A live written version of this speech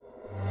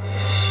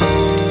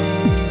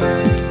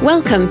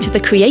Welcome to the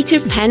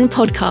Creative Pen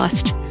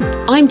Podcast.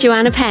 I'm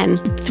Joanna Penn,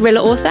 thriller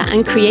author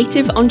and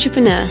creative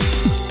entrepreneur,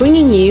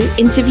 bringing you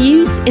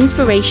interviews,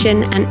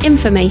 inspiration and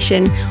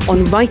information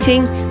on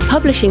writing,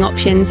 publishing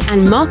options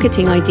and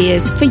marketing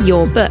ideas for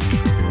your book.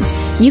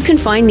 You can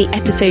find the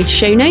episode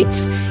show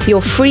notes,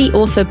 your free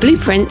author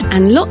blueprint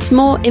and lots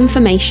more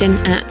information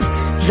at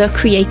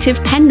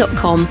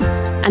thecreativepen.com,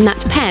 and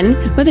that's pen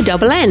with a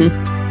double N.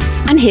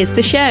 And here's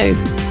the show.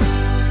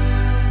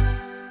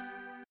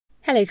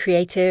 Hello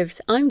creatives,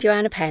 I'm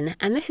Joanna Penn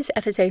and this is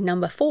episode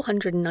number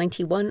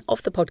 491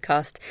 of the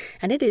podcast,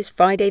 and it is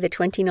Friday the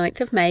 29th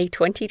of May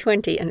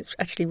 2020 and it's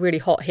actually really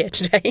hot here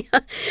today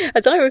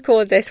as I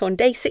record this on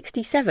day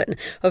 67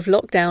 of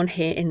lockdown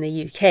here in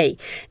the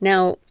UK.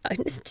 Now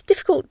it's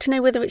difficult to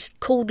know whether it's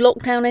called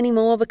lockdown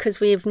anymore because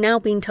we have now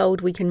been told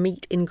we can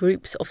meet in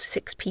groups of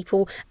 6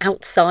 people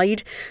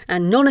outside,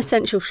 and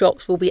non-essential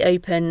shops will be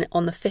open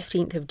on the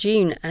 15th of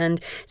June,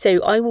 and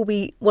so I will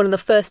be one of the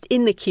first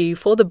in the queue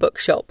for the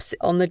bookshops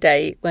on the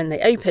day when they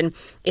open,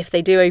 if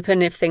they do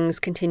open, if things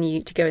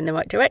continue to go in the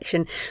right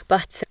direction.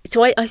 But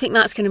so I think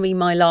that's going to be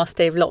my last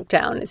day of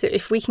lockdown, is that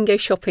if we can go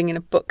shopping in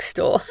a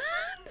bookstore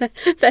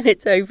then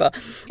it's over.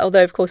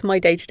 Although, of course, my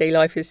day-to-day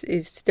life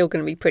is still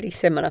going to be pretty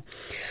similar.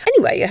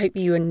 Anyway, I hope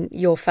you and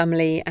your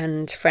family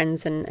and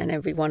friends and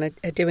everyone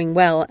are doing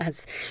well.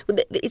 As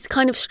it's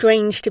kind of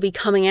strange to be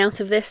coming out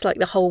of this, like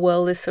the whole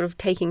world is sort of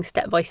taking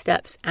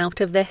step-by-steps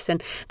out of this,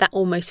 and that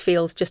almost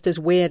feels just as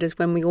weird as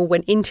when we all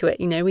went into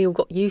it. You know, we all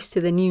got used to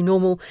the new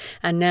normal,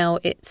 and now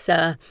it's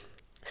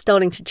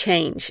starting to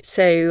change.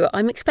 So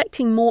I'm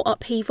expecting more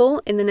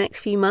upheaval in the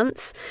next few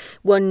months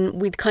when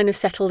we'd kind of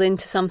settled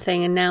into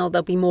something, and now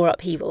there'll be more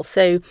upheaval.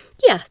 So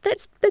yeah,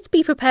 let's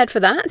be prepared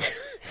for that.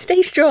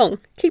 Stay strong,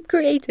 keep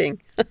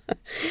creating.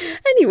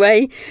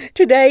 Anyway,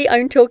 today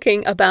I'm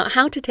talking about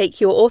how to take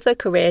your author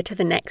career to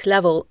the next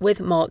level with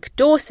Mark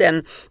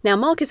Dawson. Now,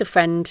 Mark is a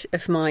friend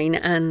of mine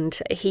and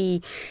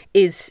he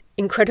is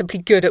incredibly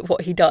good at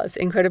what he does,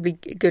 incredibly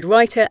good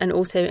writer and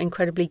also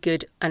incredibly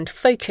good and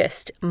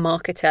focused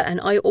marketer.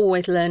 And I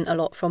always learn a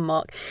lot from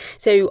Mark.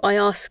 So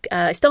I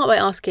start by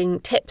asking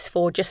tips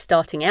for just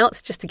starting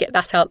out, just to get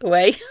that out the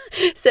way.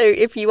 So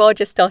if you are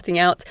just starting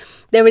out,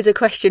 there is a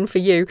question for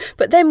you.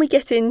 But then we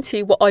get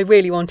into what I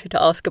really wanted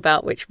to ask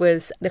about, which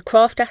was the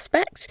craft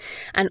aspect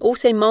and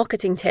also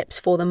marketing tips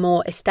for the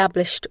more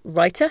established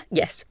writer.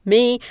 Yes,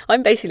 me.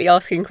 I'm basically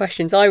asking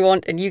questions I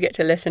want and you get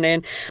to listen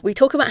in. We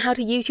talk about how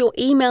to use your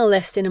email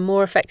list in a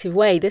more effective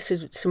way. This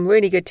is some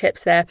really good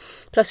tips there.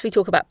 Plus we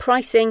talk about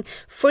pricing,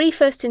 free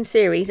first in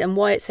series and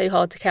why it's so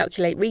hard to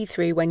calculate read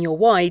through when you're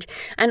wide,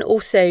 and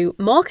also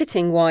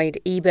marketing wide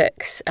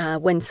ebooks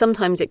when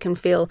sometimes it can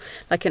feel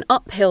like an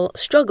uphill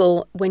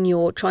struggle when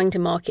you're trying to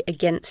market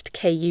against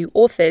KU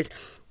authors.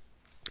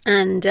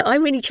 And I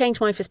really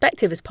changed my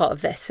perspective as part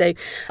of this. So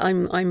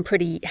I'm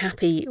pretty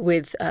happy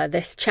with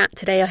this chat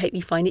today. I hope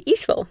you find it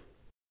useful.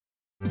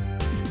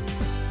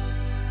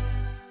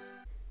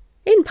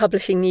 In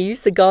publishing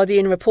news, The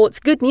Guardian reports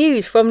good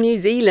news from New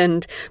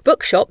Zealand.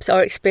 Bookshops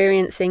are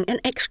experiencing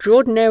an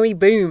extraordinary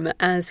boom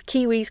as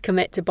Kiwis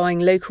commit to buying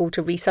local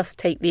to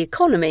resuscitate the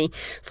economy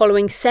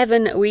following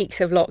 7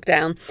 weeks of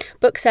lockdown.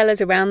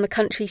 Booksellers around the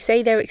country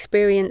say they're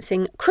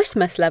experiencing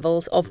Christmas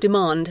levels of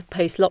demand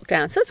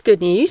post-lockdown. So that's good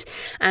news.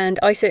 And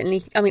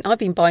I've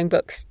been buying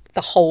books the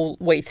whole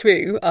way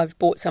through. I've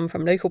bought some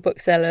from local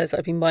booksellers.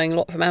 I've been buying a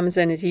lot from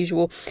Amazon as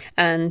usual,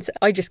 and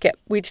we just get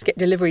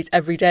deliveries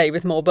every day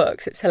with more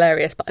books. It's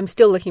hilarious, but I'm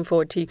still looking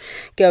forward to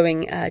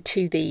going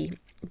to the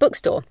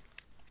bookstore.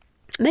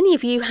 Many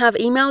of you have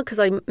emailed, because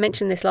I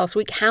mentioned this last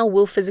week, how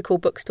will physical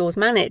bookstores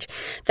manage?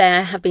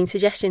 There have been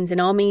suggestions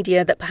in our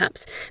media that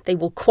perhaps they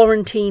will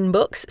quarantine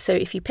books. So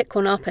if you pick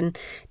one up and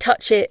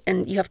touch it,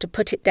 and you have to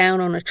put it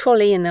down on a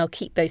trolley, and they'll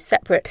keep those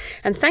separate.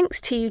 And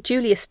thanks to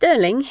Julia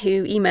Sterling,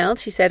 who emailed,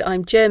 she said,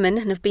 I'm German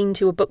and have been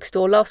to a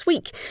bookstore last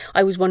week.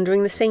 I was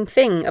wondering the same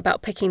thing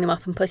about picking them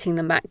up and putting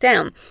them back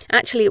down.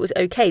 Actually, it was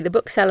okay. The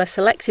bookseller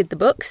selected the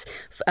books.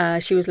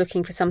 She was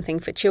looking for something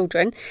for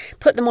children,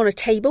 put them on a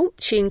table.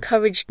 She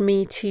encouraged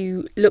me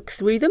to look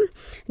through them,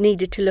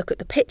 needed to look at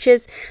the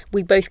pictures.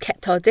 We both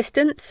kept our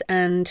distance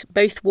and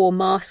both wore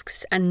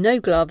masks and no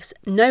gloves.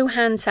 No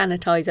hand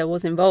sanitizer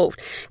was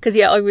involved. Because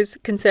I was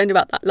concerned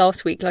about that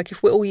last week. Like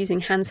if we're all using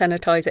hand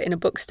sanitizer in a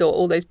bookstore,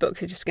 all those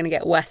books are just going to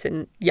get wet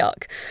and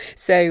yuck.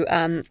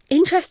 So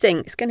interesting.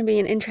 It's going to be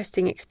an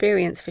interesting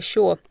experience for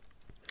sure.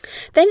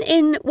 Then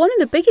in one of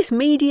the biggest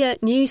media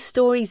news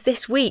stories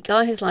this week,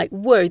 I was like,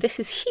 whoa, this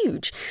is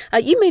huge.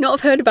 You may not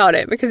have heard about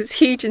it because it's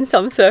huge in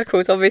some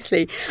circles,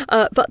 obviously.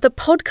 But the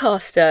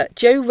podcaster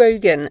Joe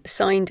Rogan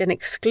signed an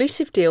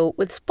exclusive deal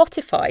with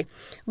Spotify,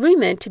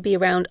 rumoured to be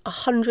around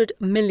 $100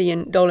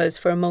 million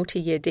for a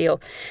multi-year deal.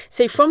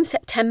 So from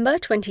September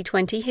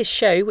 2020, his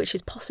show, which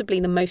is possibly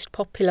the most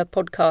popular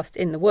podcast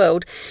in the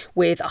world,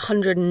 with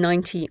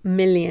 190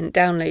 million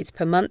downloads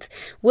per month,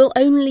 will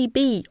only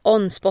be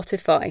on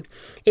Spotify.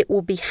 It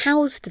will be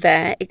housed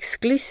there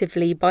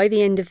exclusively by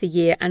the end of the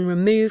year and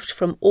removed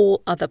from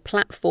all other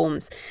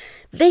platforms.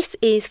 This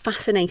is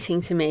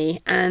fascinating to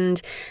me,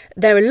 and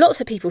there are lots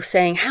of people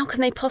saying, how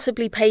can they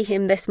possibly pay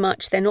him this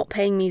much? They're not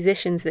paying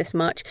musicians this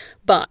much.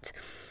 But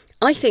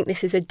I think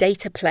this is a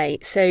data play.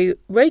 So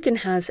Rogan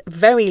has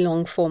very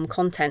long form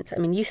content. I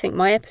mean, you think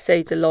my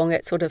episodes are long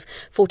at sort of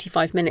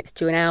 45 minutes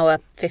to an hour,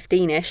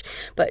 15-ish,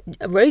 but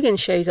Rogan's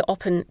shows are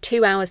often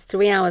 2 hours,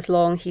 3 hours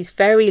long. He's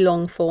very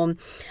long form,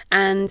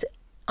 and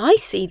I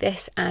see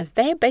this as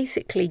they're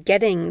basically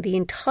getting the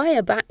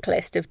entire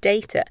backlist of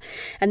data,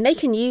 and they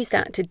can use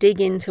that to dig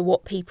into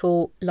what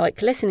people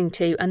like listening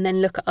to and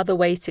then look at other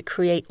ways to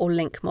create or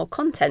link more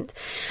content.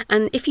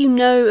 And if you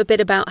know a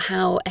bit about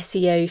how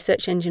SEO,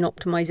 search engine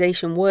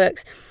optimization,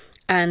 works,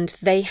 and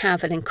they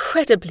have an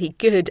incredibly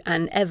good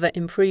and ever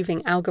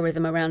improving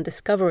algorithm around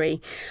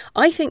discovery,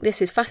 I think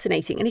this is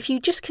fascinating. And if you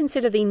just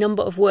consider the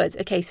number of words,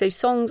 okay, so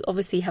songs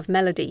obviously have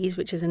melodies,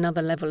 which is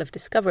another level of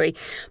discovery,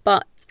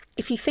 but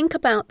if you think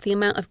about the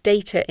amount of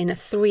data in a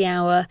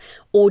 3-hour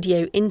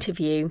audio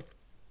interview,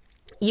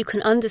 you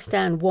can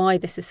understand why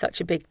this is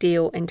such a big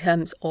deal in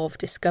terms of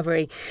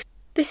discovery.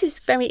 This is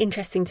very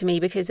interesting to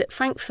me because at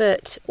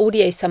Frankfurt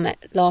Audio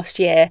Summit last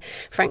year,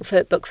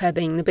 Frankfurt Book Fair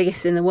being the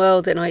biggest in the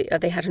world, and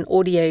they had an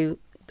audio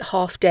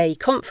half-day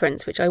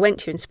conference which I went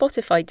to, and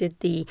Spotify did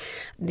the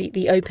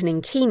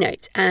opening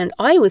keynote, and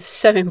I was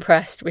so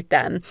impressed with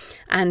them.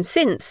 And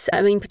since,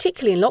 I mean,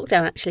 particularly in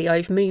lockdown, actually,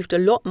 I've moved a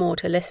lot more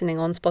to listening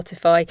on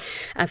Spotify.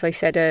 As I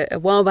said a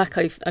while back,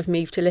 I've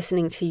moved to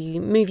listening to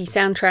movie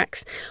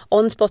soundtracks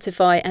on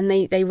Spotify, and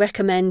they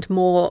recommend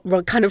more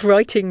kind of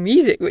writing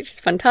music, which is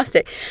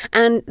fantastic.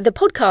 And the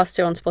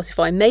podcasts are on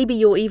Spotify. Maybe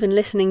you're even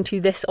listening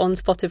to this on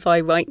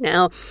Spotify right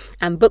now,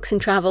 and Books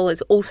and Travel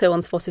is also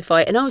on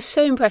Spotify, and I was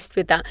so impressed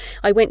with that.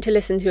 I went to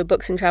listen to a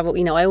Books and Travel.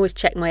 You know, I always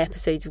check my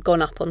episodes have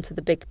gone up onto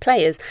the big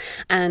players,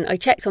 and I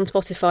checked on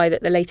Spotify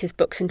that the latest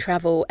Books and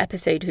Travel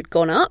episode had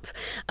gone up,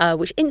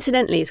 which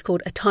incidentally is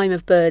called A Time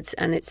of Birds,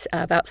 and it's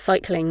about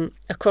cycling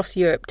across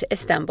Europe to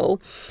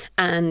Istanbul,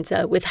 and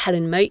with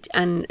Helen Moat,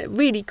 and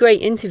really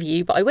great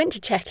interview. But I went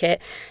to check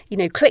it, you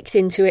know, clicked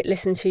into it,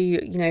 listened to,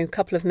 you know, a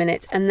couple of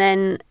minutes, and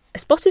then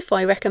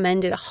Spotify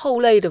recommended a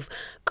whole load of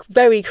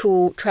very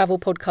cool travel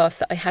podcasts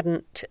that I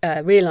hadn't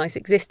realised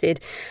existed,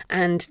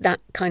 and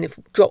that kind of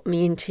dropped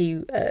me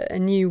into a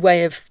new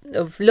way of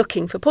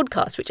looking for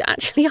podcasts, which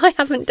actually I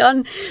haven't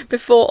done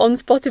before on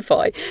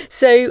Spotify.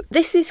 So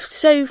this is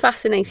so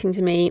fascinating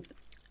to me.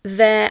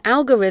 Their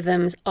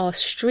algorithms are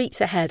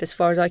streets ahead as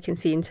far as I can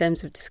see in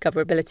terms of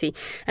discoverability.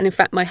 And in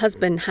fact, my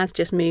husband has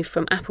just moved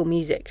from Apple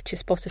Music to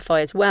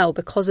Spotify as well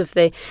because of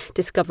the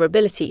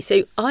discoverability.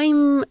 So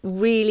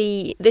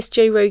this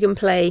Joe Rogan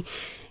play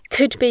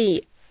could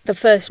be the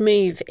first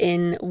move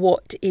in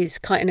what is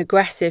quite an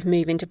aggressive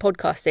move into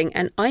podcasting.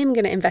 And I am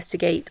going to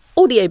investigate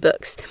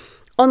audiobooks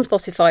on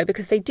Spotify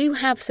because they do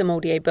have some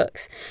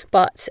audiobooks,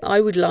 but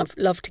I would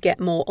love to get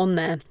more on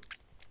there.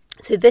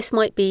 So this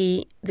might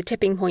be the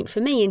tipping point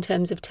for me in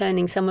terms of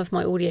turning some of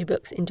my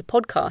audiobooks into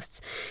podcasts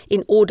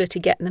in order to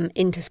get them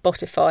into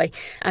Spotify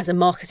as a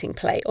marketing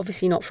play.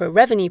 Obviously not for a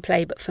revenue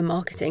play, but for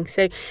marketing.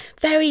 So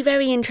very,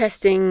 very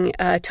interesting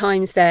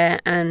times there,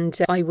 and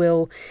I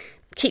will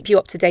keep you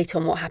up to date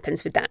on what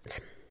happens with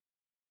that.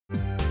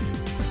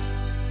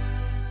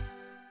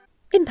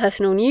 In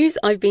personal news,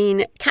 I've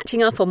been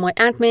catching up on my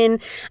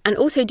admin and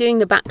also doing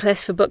the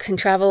backlist for Books and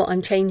Travel.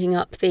 I'm changing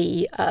up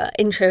the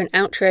intro and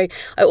outro.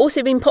 I've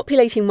also been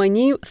populating my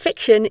new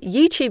fiction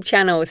YouTube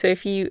channel. So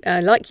if you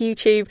like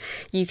YouTube,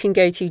 you can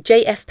go to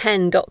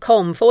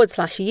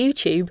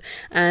jfpen.com/YouTube,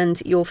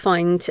 and you'll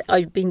find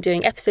I've been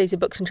doing episodes of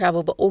Books and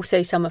Travel, but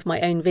also some of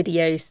my own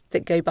videos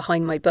that go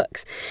behind my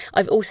books.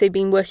 I've also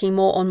been working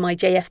more on my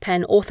JF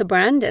Pen author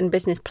brand and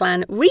business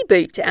plan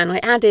reboot, and I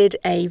added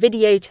a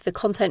video to the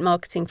content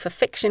marketing for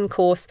fiction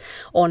course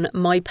on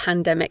my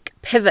pandemic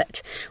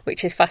pivot,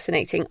 which is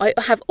fascinating. I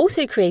have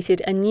also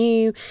created a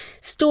new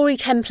story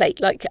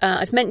template, like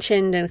I've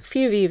mentioned, and a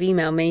few of you have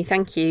emailed me,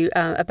 thank you,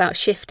 about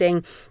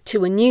shifting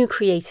to a new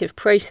creative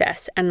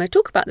process. And I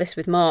talk about this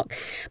with Mark,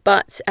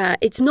 but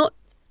it's not.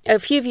 A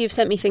few of you have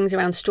sent me things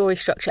around story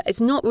structure. It's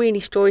not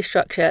really story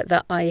structure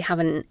that I have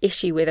an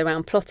issue with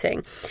around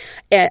plotting.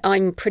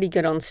 I'm pretty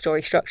good on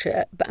story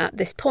structure, but at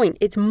this point,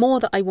 it's more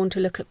that I want to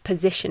look at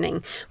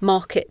positioning,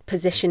 market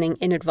positioning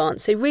in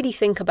advance. So really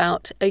think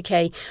about,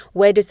 okay,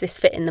 where does this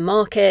fit in the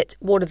market?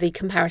 What are the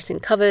comparison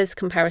covers,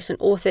 comparison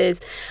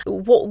authors?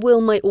 What will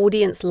my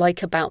audience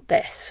like about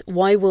this?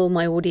 Why will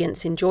my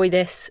audience enjoy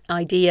this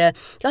idea?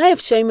 I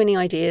have so many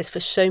ideas for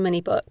so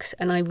many books,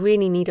 and I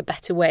really need a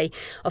better way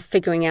of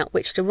figuring out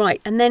which to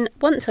write. And then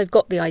once I've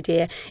got the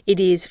idea, it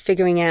is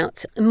figuring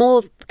out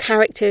more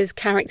characters,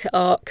 character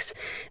arcs,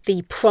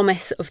 the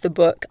promise of the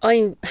book.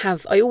 I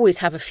always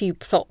have a few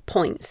plot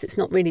points. It's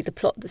not really the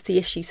plot that's the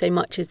issue so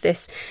much as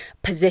this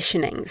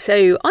positioning.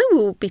 So I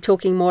will be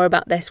talking more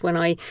about this when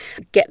I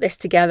get this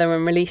together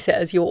and release it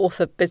as your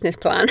author business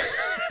plan.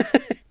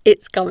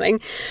 It's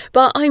coming.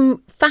 But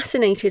I'm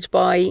fascinated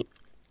by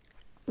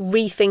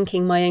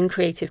rethinking my own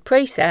creative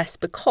process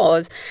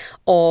because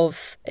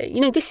of,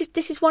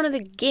 this is one of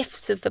the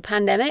gifts of the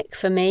pandemic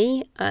for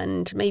me,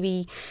 and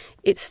maybe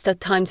it's the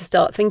time to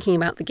start thinking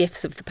about the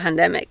gifts of the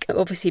pandemic.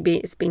 Obviously,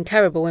 it's been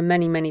terrible in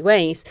many, many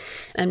ways,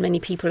 and many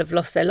people have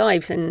lost their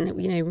lives. And,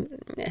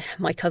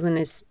 my cousin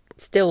is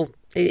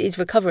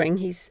recovering.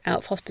 He's out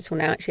of hospital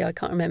now, actually. I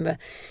can't remember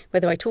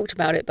whether I talked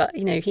about it, but,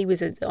 he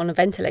was on a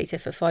ventilator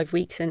for 5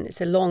 weeks, and it's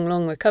a long,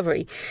 long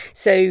recovery.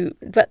 So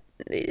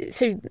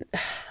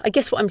I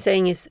guess what I'm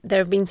saying is there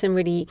have been some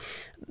really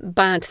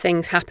bad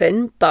things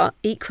happen, but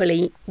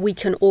equally we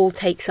can all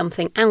take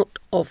something out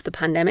of the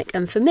pandemic.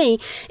 And for me,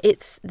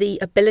 it's the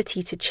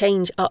ability to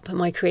change up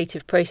my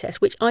creative process,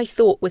 which I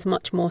thought was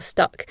much more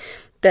stuck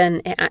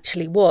than it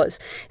actually was.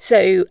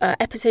 So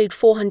episode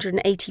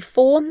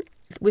 484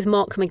 with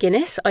Mark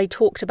McGuinness, I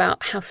talked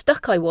about how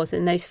stuck I was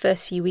in those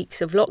first few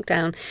weeks of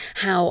lockdown,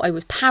 how I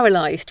was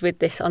paralysed with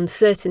this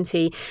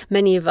uncertainty.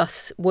 Many of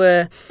us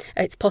were.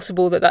 It's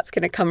possible that that's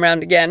going to come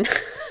round again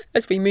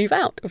as we move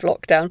out of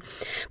lockdown.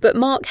 But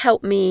Mark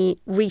helped me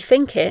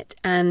rethink it,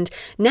 and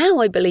now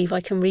I believe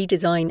I can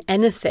redesign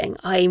anything.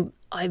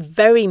 I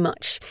very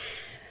much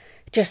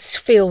just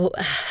feel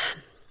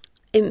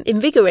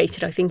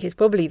invigorated, I think is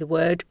probably the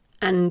word,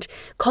 and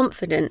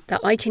confident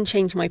that I can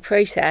change my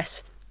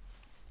process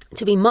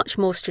to be much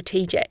more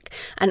strategic,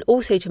 and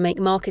also to make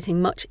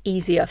marketing much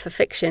easier for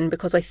fiction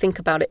because I think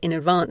about it in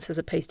advance as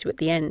opposed to at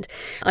the end.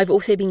 I've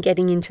also been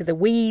getting into the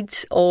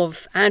weeds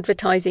of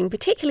advertising,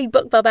 particularly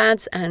BookBub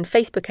ads and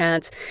Facebook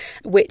ads,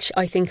 which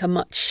I think are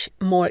much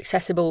more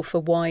accessible for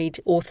wide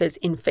authors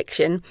in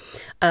fiction.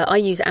 I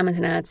use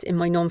Amazon ads in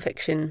my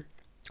non-fiction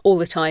all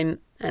the time,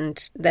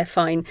 and they're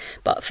fine.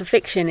 But for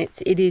fiction,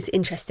 it is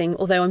interesting,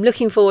 although I'm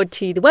looking forward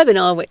to the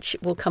webinar, which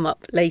will come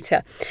up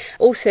later.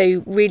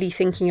 Also, really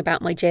thinking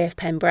about my JF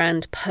Pen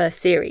brand per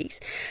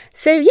series.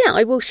 So yeah,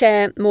 I will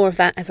share more of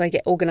that as I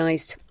get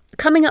organised.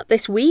 Coming up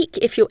this week,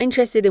 if you're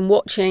interested in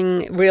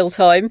watching real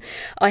time,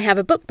 I have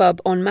a BookBub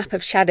on Map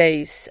of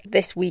Shadows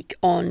this week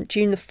on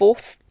June the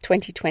 4th,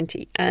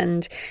 2020.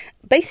 And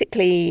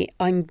basically,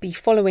 I'm be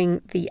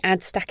following the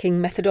ad stacking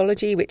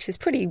methodology, which is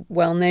pretty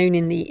well known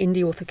in the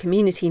indie author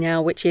community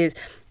now, which is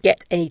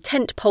get a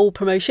tentpole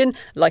promotion,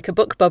 like a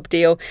BookBub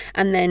deal,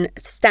 and then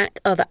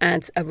stack other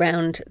ads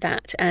around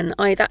that. And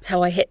that's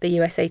how I hit the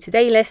USA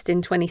Today list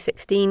in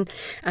 2016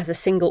 as a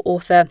single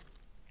author.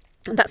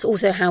 That's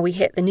also how we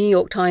hit the New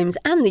York Times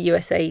and the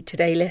USA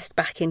Today list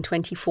back in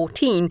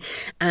 2014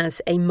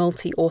 as a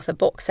multi-author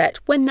box set,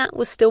 when that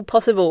was still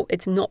possible.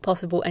 It's not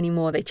possible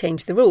anymore. They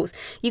changed the rules.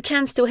 You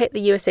can still hit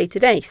the USA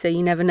Today, so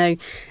you never know.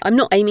 I'm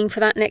not aiming for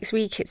that next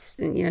week. It's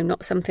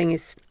not something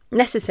is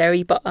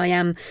necessary, but I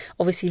am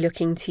obviously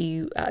looking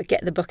to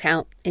get the book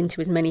out into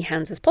as many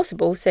hands as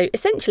possible. So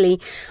essentially,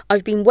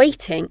 I've been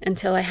waiting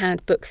until I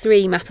had book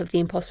 3, Map of the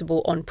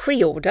Impossible, on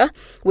pre-order,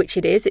 which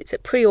it is. It's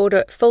at pre-order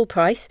at full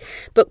price.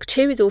 Book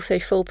 2 is also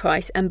full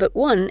price, and book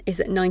 1 is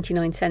at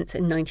 99 cents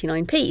and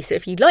 99p. So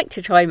if you'd like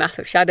to try Map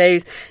of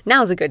Shadows,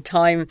 now's a good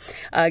time.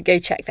 Go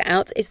check that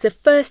out. It's the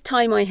first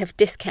time I have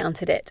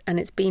discounted it, and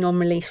it's been on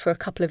release for a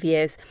couple of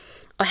years.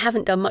 I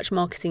haven't done much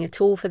marketing at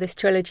all for this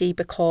trilogy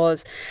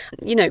because,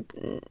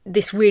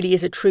 this really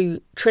is a true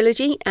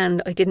trilogy,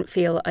 and I didn't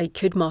feel I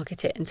could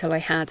market it until I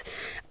had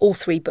all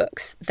 3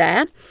 books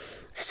there.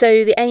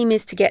 So the aim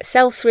is to get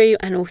sell-through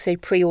and also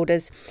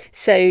pre-orders.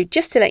 So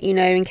just to let you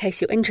know, in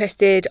case you're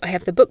interested, I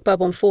have the BookBub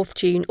on 4th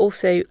June,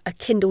 also a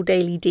Kindle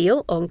Daily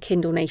deal on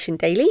Kindle Nation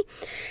Daily.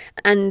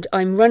 And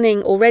I'm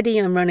running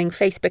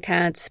Facebook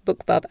ads,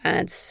 BookBub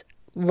ads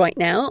right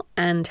now,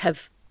 and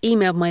have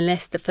emailed my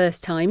list the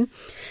first time.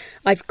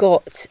 I've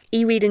got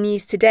e-reader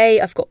news today,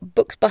 I've got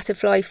Books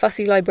Butterfly,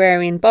 Fussy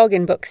Librarian,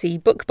 Bargain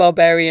Booksy, Book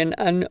Barbarian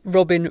and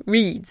Robin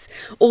Reads,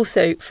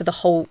 also for the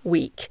whole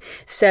week.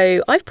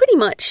 So I've pretty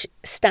much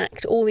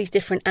stacked all these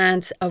different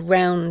ads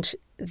around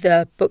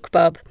the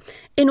BookBub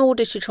in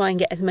order to try and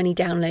get as many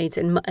downloads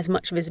and as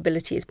much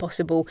visibility as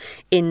possible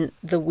in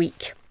the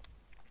week.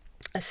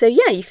 So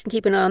yeah, you can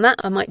keep an eye on that.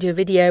 I might do a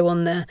video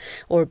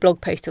or a blog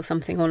post or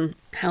something on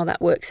how that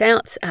works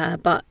out.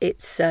 But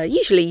it's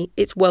usually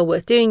well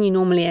worth doing. You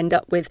normally end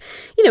up with,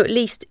 at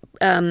least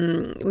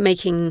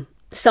making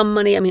some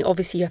money. I mean,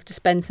 obviously you have to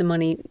spend some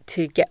money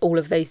to get all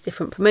of those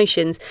different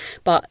promotions,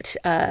 but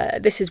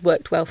this has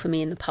worked well for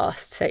me in the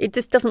past. So it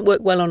just doesn't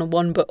work well on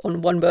one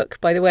book.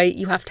 By the way,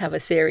 you have to have a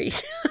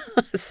series.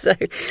 So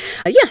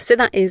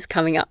that is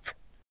coming up.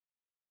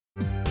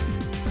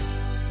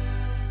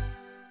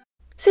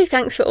 So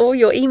thanks for all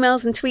your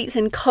emails and tweets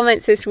and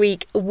comments this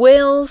week.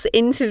 Will's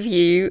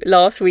interview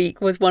last week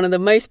was one of the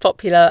most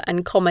popular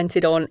and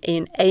commented on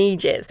in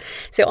ages.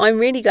 So I'm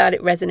really glad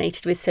it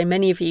resonated with so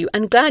many of you,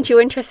 and glad you're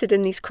interested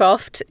in these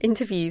craft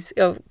interviews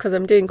because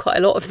I'm doing quite a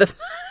lot of them.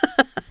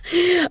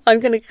 I'm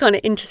going to kind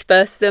of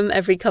intersperse them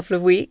every couple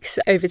of weeks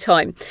over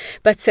time.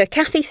 But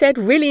Kathy said,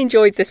 really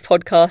enjoyed this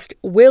podcast.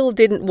 Will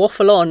didn't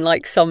waffle on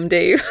like some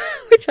do,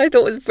 which I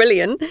thought was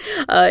brilliant.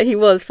 He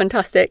was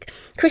fantastic.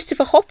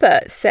 Christopher Hopper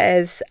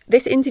says, says,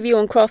 this interview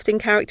on crafting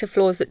character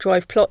flaws that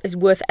drive plot is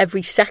worth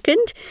every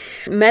second.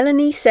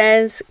 Melanie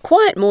says,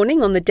 quiet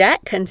morning on the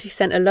deck, and she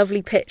sent a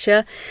lovely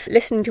picture.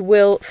 Listening to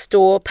Will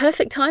Storr,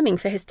 perfect timing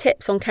for his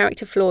tips on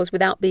character flaws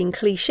without being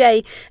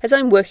cliche, as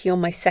I'm working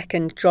on my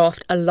second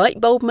draft. A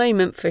light bulb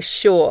moment for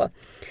sure.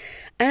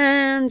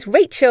 And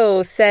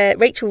Rachel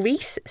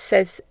Reese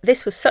says,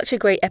 this was such a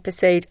great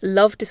episode.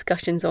 Love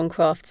discussions on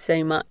craft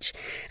so much.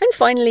 And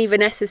finally,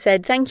 Vanessa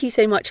said, thank you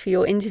so much for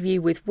your interview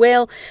with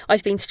Will.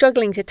 I've been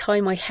struggling to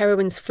tie my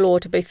heroine's flaw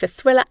to both the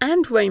thriller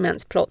and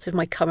romance plots of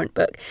my current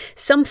book.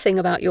 Something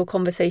about your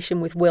conversation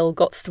with Will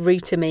got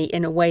through to me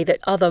in a way that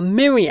other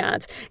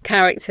myriad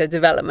character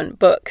development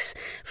books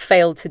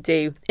failed to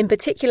do. In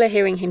particular,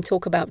 hearing him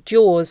talk about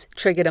Jaws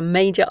triggered a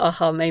major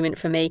aha moment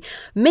for me.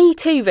 Me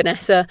too,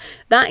 Vanessa.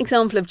 That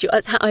example of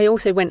Jaws, I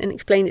also went and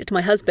explained it to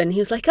my husband. He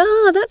was like,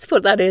 that's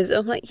what that is.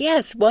 I'm like,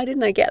 yes, why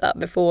didn't I get that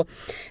before?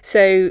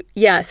 So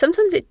yeah,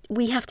 sometimes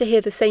we have to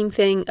hear the same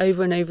thing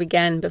over and over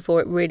again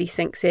before it really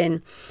sinks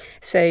in.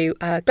 So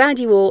glad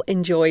you all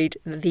enjoyed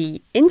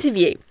the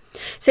interview.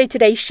 So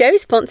today's show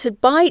is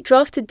sponsored by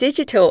Drafted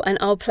Digital, and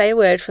I'll play a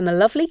word from the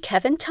lovely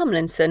Kevin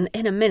Tomlinson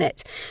in a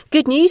minute.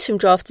 Good news from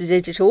Drafted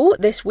Digital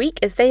this week,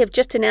 as they have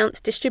just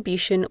announced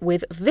distribution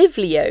with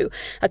Viblio,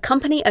 a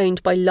company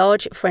owned by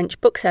large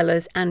French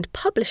booksellers and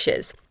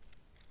publishers.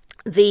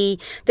 The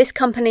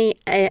company's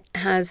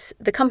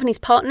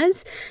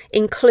partners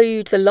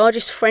include the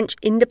largest French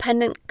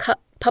independent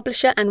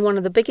publisher and one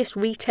of the biggest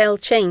retail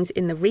chains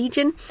in the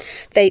region.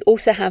 They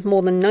also have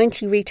more than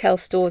 90 retail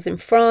stores in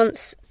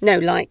France. No,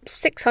 like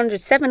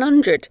 600,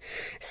 700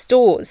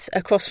 stores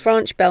across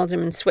France,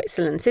 Belgium and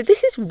Switzerland. So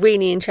this is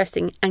really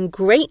interesting and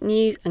great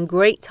news and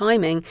great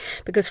timing,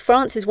 because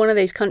France is one of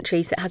those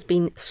countries that has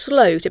been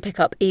slow to pick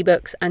up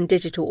ebooks and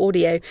digital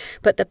audio,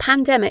 but the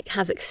pandemic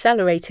has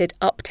accelerated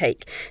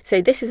uptake.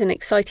 So this is an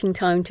exciting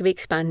time to be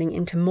expanding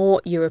into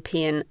more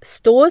European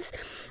stores.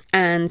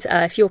 And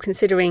if you're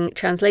considering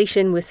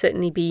translation, we'll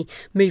certainly be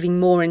moving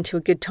more into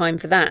a good time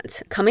for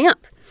that coming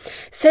up.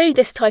 So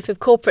this type of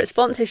corporate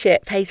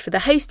sponsorship pays for the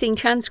hosting,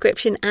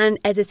 transcription and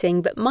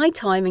editing, but my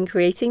time in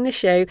creating the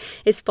show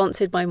is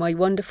sponsored by my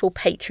wonderful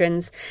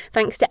patrons.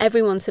 Thanks to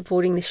everyone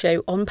supporting the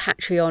show on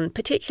Patreon,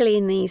 particularly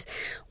in these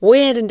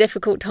weird and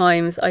difficult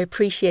times. I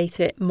appreciate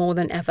it more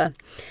than ever.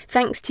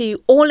 Thanks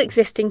to all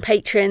existing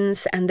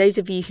patrons and those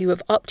of you who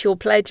have upped your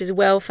pledge as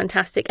well,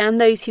 fantastic, and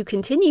those who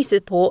continue to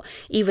support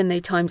even though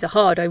times are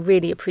hard. I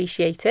really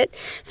appreciate it.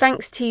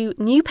 Thanks to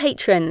new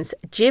patrons,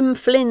 Jim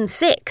Flynn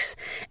 6,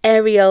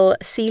 Ariel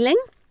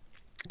Sealing,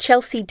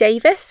 Chelsea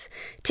Davis,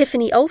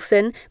 Tiffany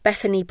Olson,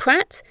 Bethany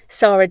Pratt,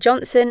 Sarah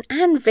Johnson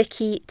and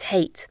Vicky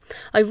Tate.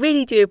 I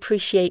really do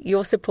appreciate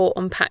your support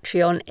on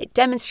Patreon. It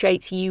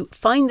demonstrates you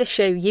find the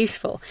show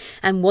useful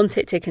and want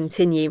it to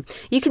continue.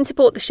 You can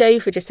support the show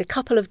for just a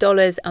couple of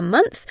dollars a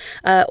month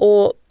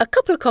or a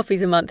couple of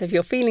coffees a month if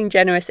you're feeling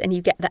generous, and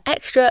you get the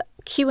extra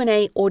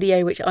Q&A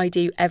audio, which I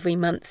do every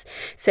month.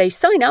 So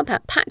sign up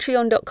at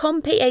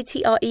patreon.com,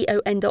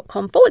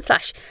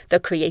 patreon.com/The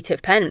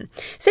Creative Pen.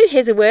 So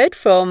here's a word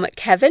from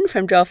Kevin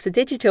from Drafted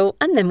Digital,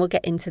 and then we'll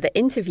get into the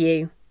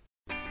interview.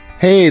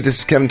 Hey, this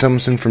is Kevin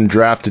Tomlinson from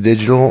Drafted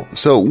Digital.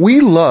 So we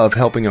love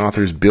helping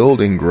authors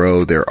build and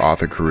grow their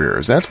author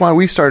careers. That's why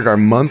we started our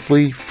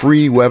monthly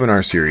free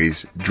webinar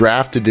series,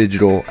 Drafted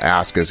Digital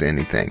Ask Us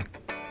Anything.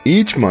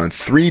 Each month,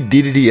 3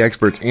 D2D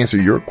experts answer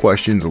your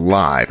questions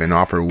live and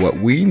offer what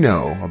we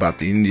know about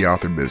the indie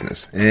author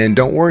business. And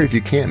don't worry if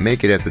you can't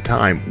make it at the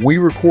time. We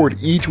record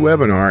each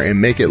webinar and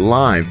make it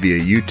live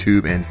via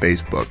YouTube and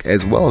Facebook,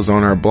 as well as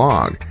on our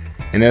blog.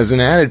 And as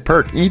an added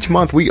perk, each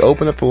month we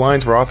open up the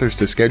lines for authors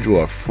to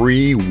schedule a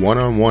free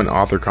one-on-one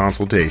author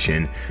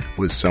consultation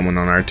with someone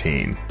on our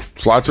team.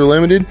 Slots are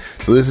limited,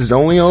 so this is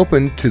only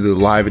open to the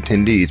live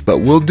attendees, but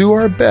we'll do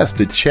our best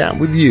to chat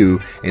with you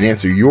and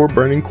answer your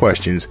burning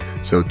questions,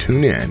 so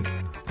tune in.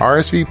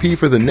 RSVP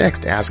for the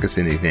next Ask Us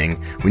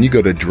Anything when you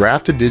go to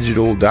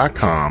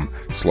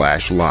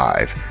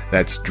drafteddigital.com/live.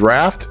 That's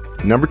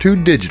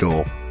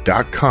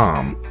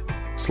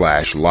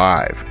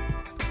digital.com/live.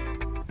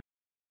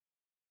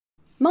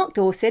 Mark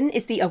Dawson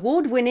is the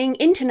award-winning,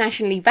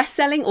 internationally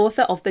best-selling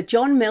author of the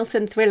John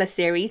Milton thriller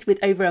series with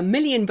over 1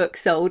 million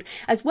books sold,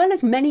 as well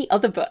as many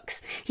other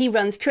books. He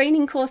runs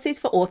training courses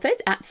for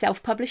authors at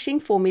Self-Publishing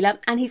Formula,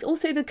 and he's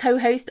also the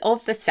co-host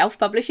of The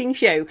Self-Publishing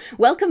Show.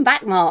 Welcome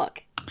back,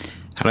 Mark.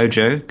 Hello,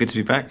 Joe. Good to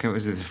be back.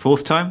 Was this the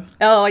 4th time?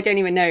 Oh, I don't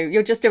even know.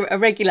 You're just a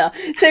regular.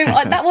 So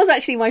that was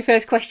actually my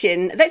first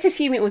question. Let's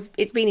assume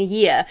it's been a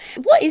year.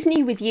 What is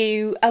new with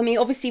you? I mean,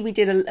 obviously we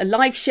did a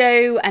live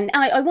show, and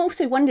I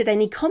also wondered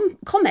any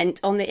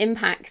comment on the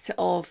impact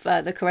of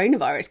the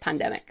coronavirus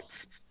pandemic.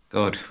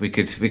 God, we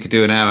could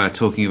do an hour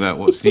talking about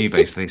what's new,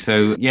 basically.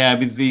 So yeah, I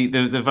mean,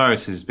 the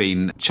virus has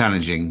been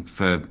challenging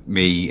for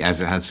me,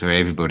 as it has for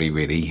everybody,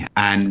 really,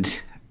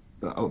 and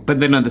But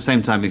then at the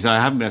same time, is I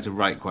haven't been able to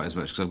write quite as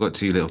much because I've got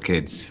two little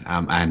kids,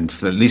 and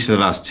at least for the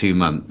last 2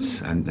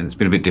 months, and it's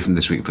been a bit different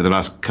this week. For the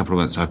last couple of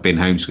months, I've been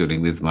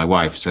homeschooling with my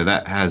wife, so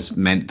that has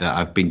meant that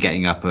I've been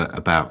getting up at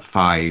about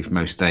 5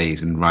 most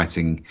days and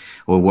writing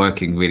or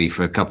working really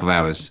for a couple of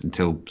hours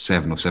until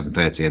 7 or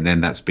 7:30, and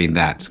then that's been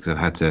that because I've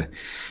had to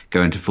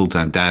go into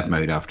full-time dad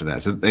mode after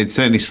that. So it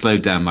certainly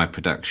slowed down my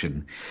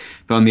production.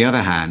 But on the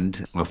other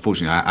hand, well,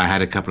 fortunately, I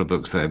had a couple of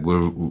books that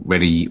were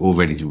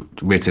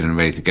written and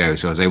ready to go,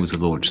 so I was able to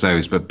launch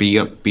those. But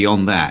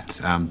beyond that,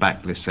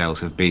 backlist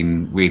sales have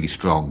been really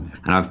strong.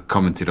 And I've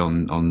commented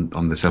on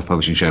the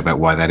self-publishing show about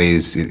why that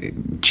is,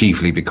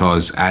 chiefly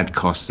because ad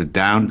costs are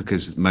down,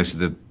 because most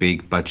of the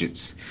big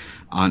budgets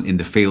aren't in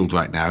the field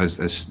right now.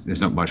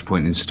 There's not much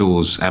point in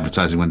stores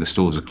advertising when the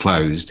stores are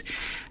closed.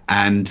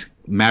 And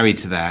married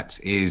to that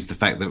is the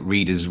fact that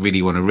readers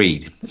really want to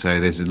read. So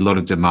there's a lot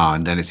of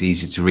demand and it's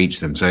easy to reach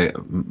them. So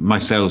my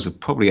sales are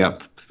probably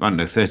up,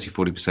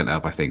 30-40%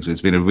 up, I think. So it's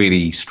been a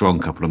really strong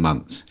couple of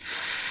months,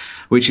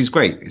 which is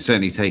great. It's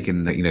certainly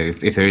taken,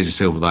 if there is a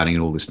silver lining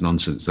in all this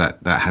nonsense,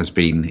 that has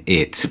been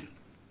it.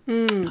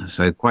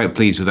 So quite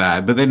pleased with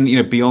that. But then,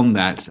 beyond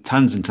that,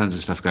 tons and tons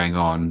of stuff going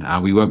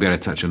on. We won't be able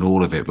to touch on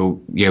all of it. But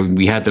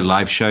we had the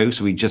live show.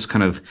 So we just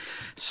kind of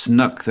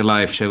snuck the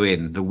live show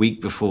in the week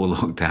before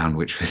lockdown,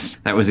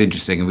 that was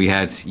interesting. And we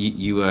had,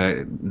 you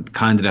were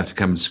kind enough to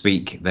come and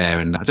speak there.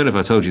 And I don't know if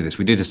I told you this,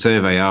 we did a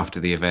survey after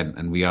the event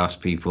and we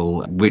asked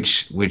people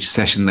which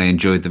session they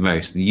enjoyed the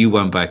most. And you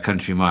won by a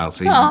country mile.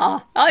 So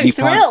I'm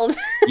thrilled.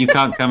 You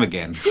can't come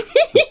again.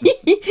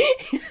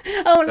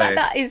 Oh, so,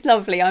 that is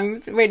lovely.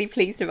 I'm really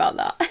pleased about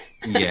that.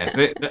 Yes,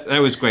 that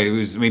was great.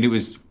 It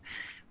was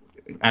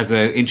as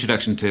an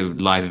introduction to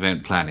live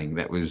event planning.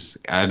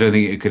 I don't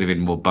think it could have been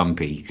more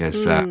bumpy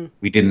because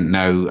we didn't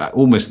know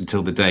almost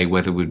until the day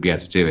whether we'd be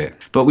able to do it.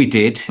 But we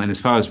did. And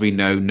as far as we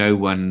know, no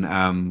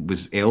one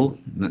was ill.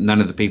 None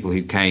of the people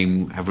who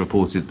came have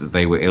reported that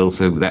they were ill.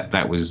 So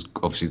that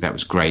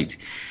was great.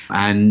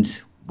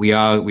 And we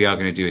are going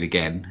to do it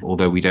again,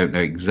 although we don't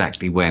know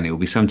exactly when. It will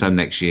be sometime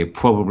next year,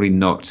 probably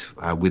not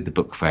with the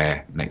book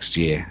fair next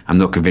year. I'm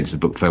not convinced the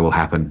book fair will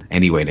happen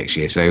anyway next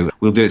year. So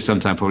we'll do it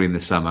sometime probably in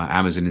the summer.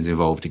 Amazon is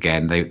involved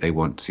again. They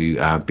want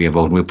to be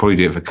involved. We'll probably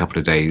do it for a couple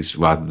of days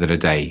rather than a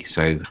day.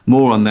 So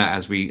more on that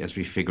as we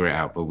figure it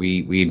out. But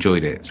we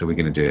enjoyed it, so we're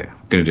going to do it.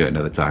 We're going to do it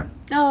another time.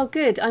 Oh,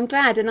 good. I'm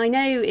glad. And I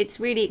know it's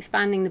really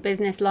expanding the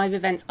business. Live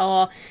events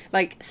are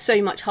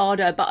so much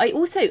harder. But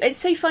it's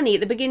so funny.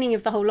 At the beginning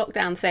of the whole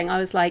lockdown thing, I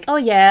was like, oh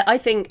yeah, I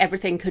think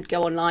everything could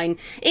go online.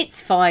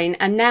 It's fine.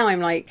 And now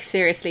I'm like,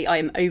 seriously, I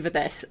am over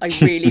this. I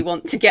really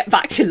want to get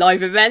back to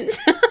live events.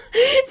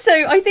 So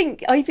I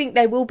think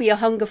there will be a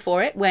hunger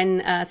for it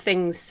when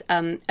things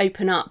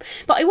open up.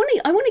 But I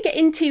want to get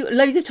into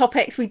loads of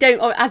topics.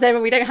 As ever,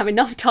 we don't have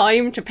enough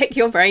time to pick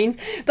your brains.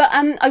 But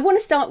I want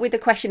to start with a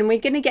question, and we're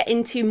going to get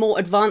into more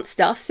advanced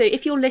stuff. So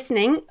if you're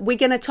listening, we're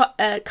going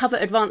to cover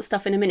advanced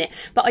stuff in a minute.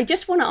 But I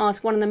just want to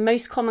ask one of the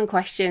most common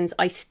questions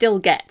I still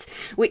get,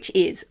 which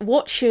is,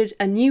 what should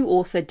a new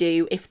author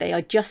do if they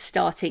are just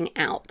starting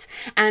out?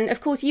 And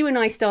of course, you and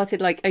I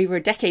started over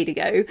a decade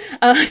ago,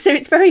 so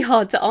it's very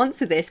hard to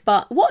answer this.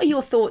 But what are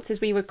your thoughts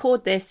as we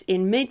record this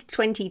in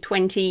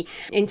mid-2020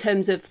 in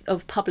terms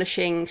of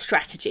publishing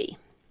strategy?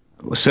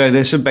 So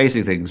there's some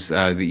basic things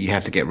that you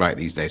have to get right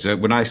these days. So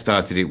when I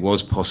started, it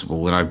was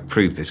possible, and I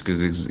proved this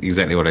because it's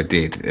exactly what I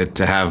did,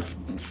 to have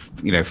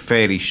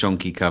fairly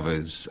shonky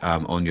covers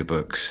on your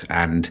books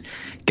and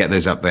get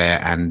those up there,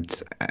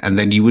 and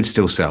then you would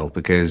still sell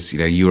because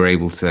you were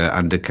able to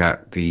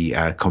undercut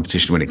the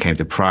competition when it came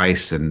to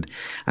price and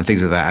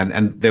things like that.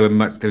 And there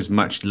was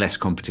much less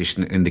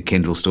competition in the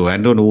Kindle store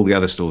and on all the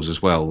other stores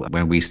as well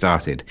when we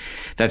started.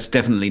 That's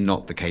definitely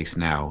not the case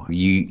now.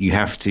 You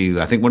have to.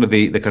 I think one of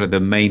the kind of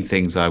the main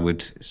things I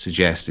would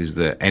suggest is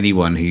that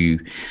anyone who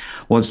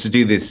wants to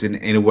do this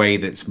in a way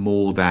that's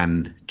more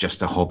than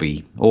just a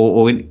hobby,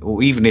 or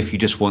even if you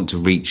just want to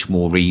reach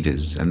more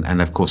readers,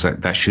 and of course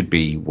that should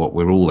be what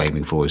we're all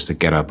aiming for, is to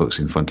get our books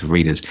in front of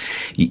readers.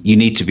 You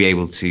need to be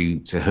able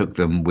to hook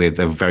them with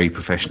a very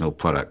professional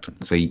product.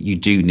 So you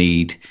do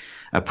need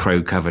a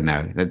pro cover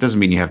now. That doesn't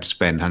mean you have to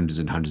spend hundreds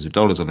and hundreds of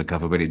dollars on the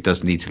cover, but it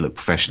does need to look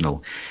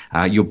professional.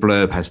 Your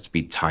blurb has to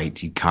be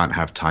tight. You can't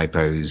have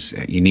typos.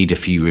 You need a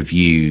few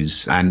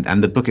reviews,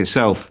 and the book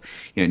itself,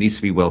 it needs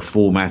to be well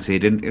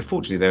formatted. And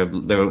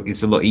fortunately,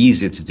 it's a lot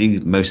easier to do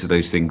most of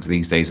those things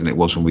these days than it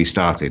was when we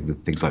started,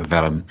 with things like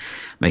Vellum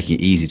making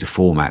it easy to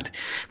format.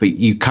 But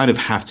you kind of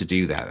have to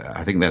do that.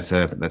 I think that's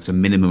a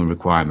minimum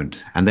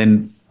requirement. And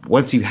then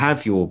once you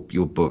have your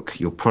book,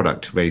 your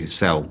product ready to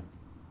sell,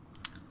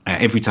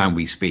 every time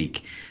we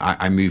speak,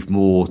 I move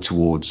more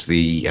towards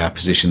the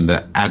position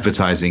that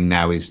advertising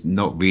now is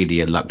not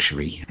really a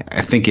luxury.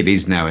 I think it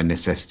is now a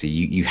necessity.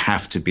 You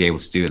have to be able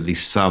to do at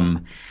least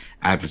some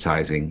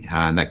advertising,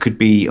 and that could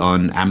be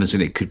on Amazon,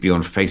 it could be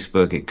on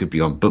Facebook, it could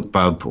be on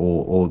BookBub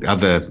or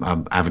other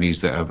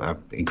avenues that are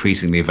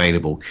increasingly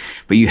available.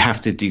 But you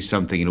have to do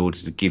something in order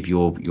to give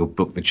your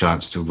book the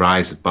chance to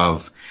rise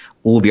above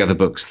all the other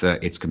books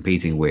that it's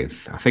competing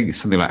with. I think it's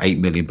something like 8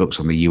 million books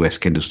on the US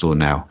Kindle store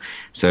now.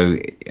 So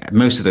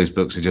most of those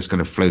books are just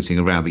kind of floating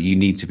around, but you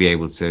need to be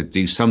able to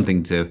do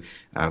something to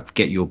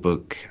get your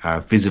book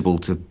visible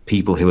to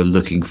people who are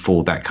looking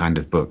for that kind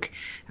of book.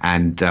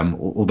 And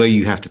although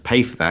you have to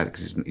pay for that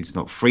because it's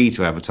not free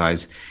to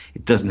advertise,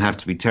 it doesn't have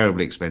to be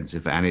terribly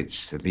expensive, and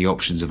the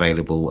options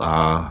available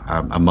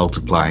are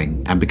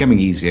multiplying and becoming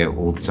easier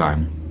all the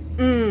time.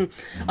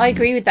 I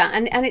agree with that.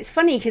 And it's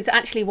funny because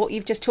actually what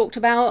you've just talked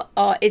about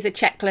is a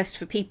checklist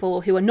for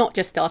people who are not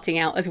just starting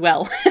out as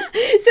well.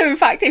 So in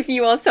fact, if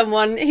you are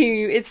someone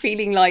who is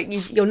feeling like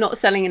you're not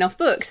selling enough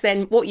books,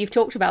 then what you've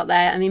talked about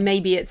there, I mean,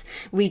 maybe it's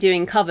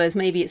redoing covers,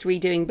 maybe it's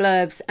redoing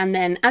blurbs. And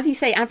then, as you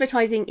say,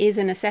 advertising is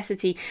a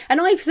necessity. And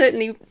I've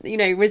certainly,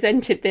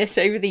 resented this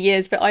over the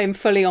years, but I am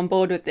fully on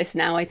board with this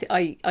now.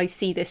 I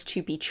see this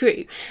to be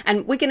true.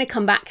 And we're going to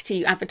come back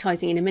to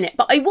advertising in a minute.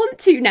 But I want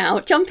to now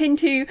jump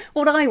into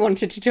what I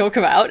wanted to talk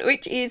about,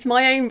 which is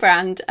my own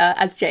brand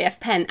as JF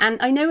Penn.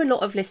 And I know a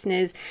lot of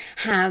listeners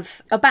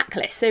have a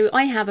backlist. So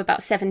I have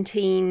about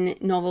 17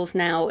 novels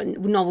now, and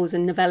novels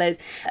and novellas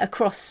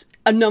across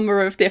a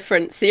number of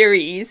different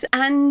series.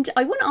 And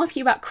I want to ask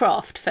you about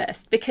craft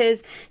first,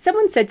 because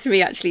someone said to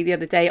me actually the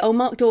other day, oh,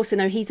 Mark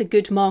Dawson, he's a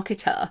good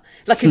marketer,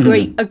 like a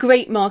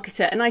great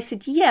marketer. And I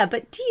said, yeah,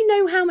 but do you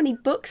know how many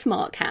books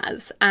Mark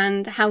has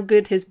and how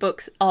good his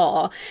books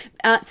are?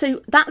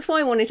 So that's why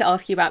I wanted to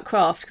ask you about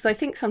craft, because I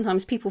think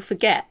sometimes people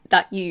forget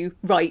that you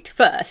write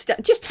first.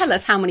 Just tell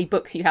us how many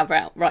books you have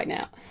out right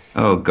now.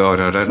 Oh God,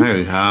 I don't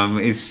know.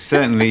 It's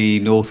certainly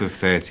north of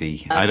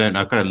 30.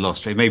 I've kind of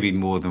lost it. Maybe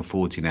more than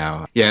 40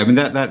 now. Yeah, I mean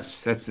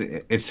that's it's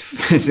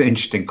an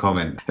interesting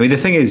comment. I mean, the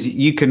thing is,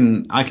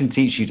 I can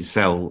teach you to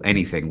sell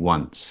anything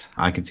once.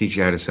 I can teach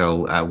you how to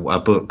sell a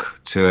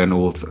book to an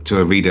author, to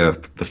a reader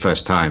the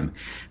first time.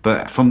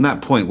 But from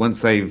that point,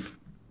 once they've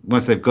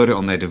got it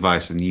on their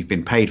device and you've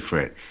been paid for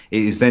it,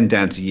 it is then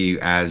down to you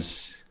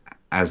as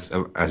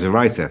a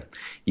writer.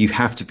 You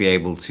have to be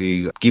able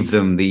to give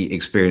them the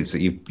experience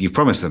that you've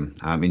promised them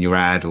in your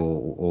ad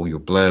or your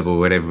blurb or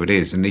whatever it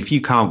is. And if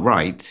you can't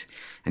write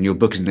and your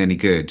book isn't any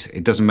good,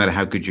 it doesn't matter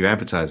how good your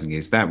advertising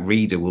is, that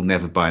reader will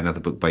never buy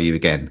another book by you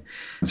again.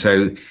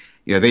 So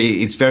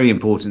it's very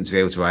important to be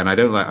able to write. And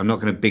I'm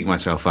not going to big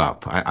myself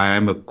up. I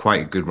am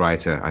quite a good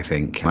writer, I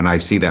think. And I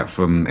see that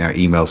from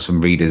emails from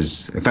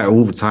readers. In fact,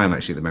 all the time,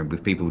 actually, at the moment,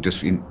 with people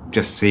just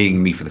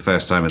seeing me for the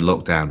first time in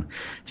lockdown,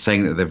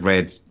 saying that they've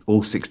read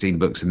all 16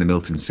 books in the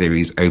Milton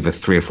series over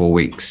 3 or 4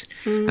 weeks.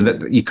 And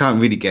that you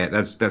can't really get,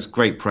 that's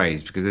great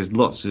praise, because there's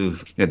lots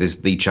of,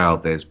 there's Lee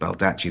Child, there's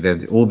Baldacci,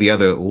 there's all the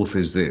other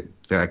authors that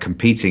are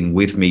competing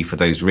with me for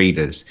those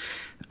readers.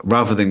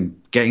 Rather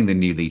than getting the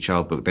new Lee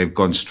Child book, they've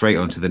gone straight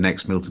on to the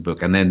next Milton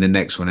book, and then the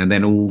next one, and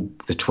then all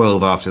the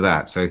 12 after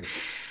that. So,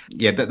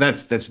 yeah,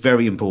 that's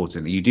very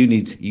important. You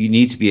need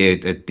to be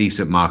a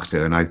decent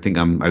marketer, and I think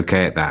I'm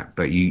okay at that.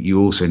 But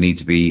you also need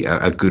to be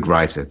a good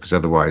writer, because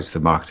otherwise the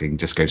marketing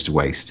just goes to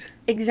waste.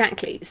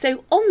 Exactly.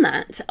 So on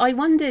that, I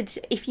wondered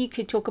if you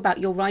could talk about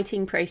your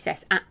writing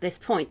process at this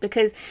point,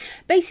 because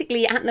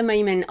basically at the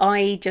moment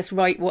I just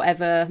write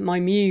whatever my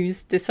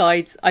muse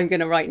decides I'm going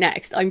to write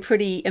next. I'm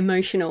pretty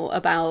emotional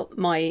about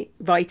my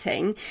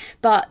writing,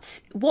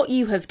 but what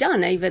you have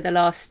done over the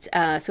last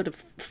sort of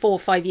 4 or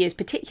 5 years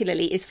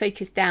particularly is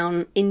focus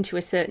down into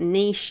a certain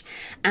niche.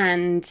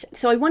 And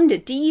so I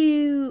wondered, do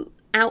you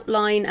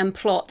outline and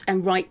plot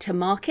and write to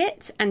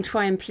market and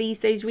try and please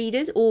those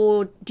readers,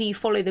 or do you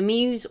follow the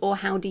muse, or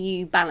how do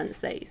you balance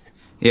those?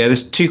 Yeah,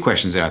 there's 2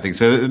 questions there, I think.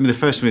 So the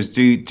first one is,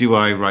 do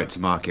I write to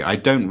market? I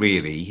don't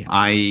really.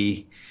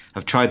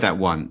 I've tried that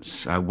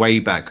once, way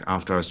back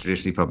after I was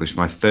traditionally published.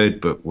 My 3rd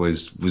book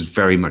was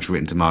very much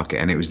written to market,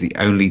 and it was the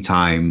only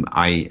time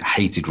I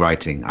hated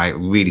writing. I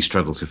really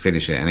struggled to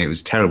finish it, and it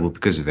was terrible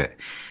because of it.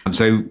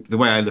 So the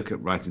way I look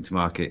at writing to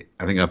market,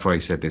 I think I've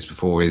probably said this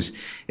before, is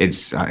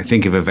I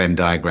think of a Venn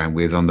diagram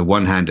with, on the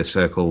one hand, a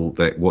circle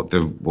that what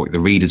the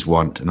readers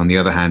want, and on the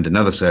other hand,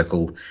 another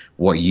circle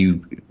what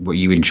you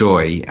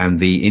enjoy, and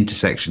the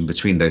intersection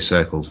between those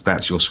circles,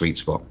 that's your sweet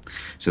spot.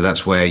 So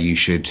that's where you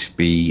should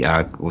be,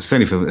 well,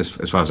 certainly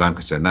as far as I'm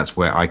concerned, that's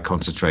where I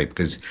concentrate,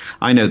 because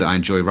I know that I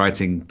enjoy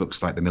writing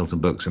books like the Milton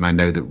books, and I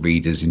know that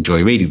readers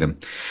enjoy reading them.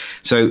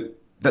 So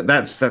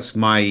that's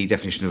my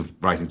definition of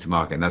writing to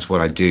market, and that's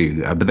what I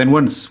do. But then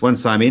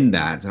once I'm in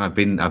that, and I've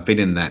been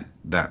in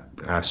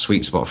that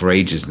sweet spot for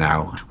ages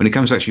now, when it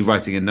comes to actually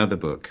writing another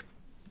book,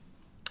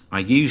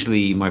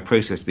 my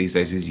process these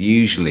days is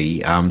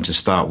usually to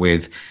start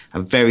with a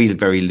very,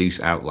 very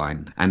loose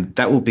outline, and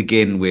that will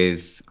begin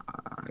with,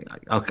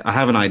 I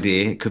have an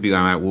idea. It could be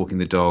I'm out walking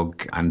the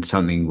dog and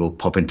something will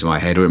pop into my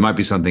head, or it might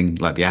be something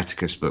like the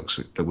Atticus books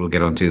that we'll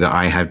get onto that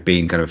I had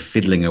been kind of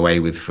fiddling away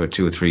with for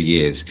 2 or 3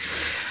 years.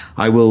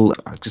 I will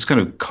just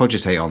kind of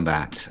cogitate on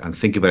that and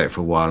think about it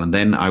for a while, and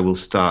then I will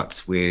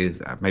start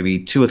with maybe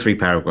 2 or 3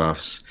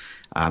 paragraphs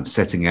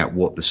setting out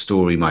what the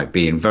story might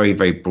be in very,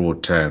 very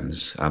broad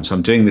terms. So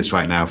I'm doing this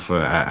right now for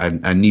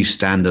a new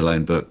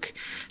standalone book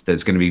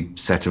that's going to be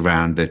set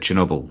around the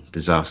Chernobyl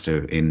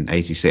disaster in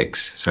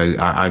 '86. So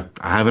I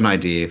have an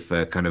idea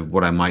for kind of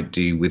what I might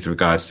do with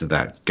regards to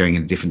that, going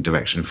in a different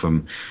direction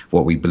from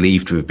what we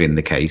believe to have been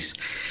the case.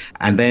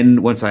 And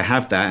then once I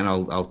have that, and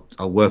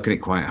I'll work on it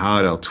quite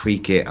hard, I'll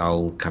tweak it,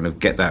 I'll kind of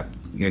get that,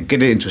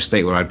 get it into a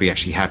state where I'd be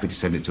actually happy to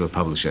send it to a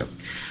publisher.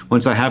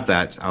 Once I have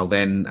that, I'll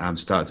then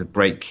start to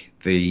break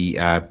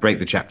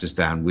the chapters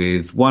down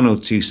with 1 or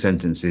 2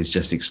 sentences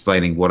just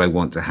explaining what I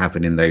want to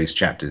happen in those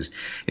chapters.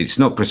 It's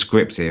not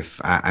prescriptive,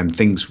 and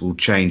things will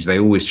change. They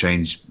always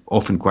change,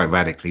 often quite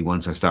radically,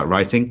 once I start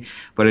writing.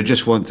 But I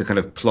just want to kind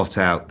of plot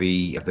out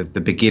the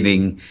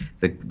beginning,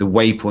 the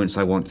waypoints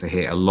I want to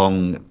hit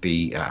along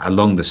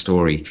the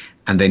story,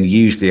 and then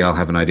usually I'll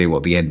have an idea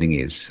what the ending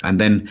is. And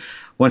then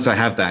once I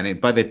have that,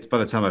 and by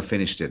the time I've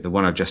finished it, the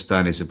one I've just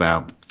done is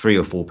about 3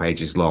 or 4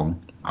 pages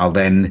long. I'll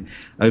then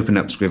open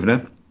up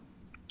Scrivener.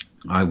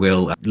 I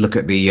will look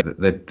at the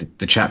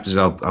chapters.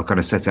 I'll kind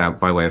of set out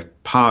by way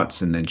of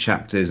parts and then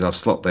chapters. I'll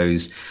slot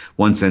those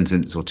 1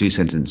 sentence or 2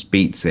 sentence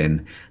beats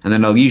in, and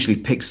then I'll usually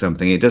pick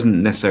something. It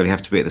doesn't necessarily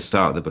have to be at the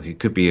start of the book. It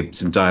could be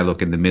some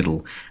dialogue in the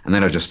middle, and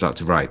then I'll just start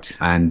to write,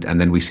 and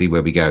then we see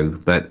where we go.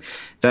 But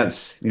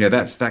that's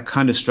that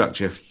kind of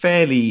structure,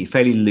 fairly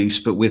loose,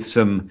 but with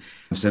some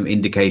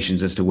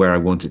indications as to where I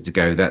want it to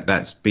go.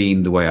 That's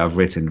been the way I've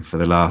written for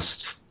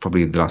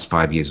probably the last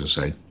 5 years or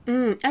so.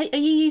 Are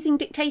you using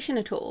dictation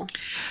at all?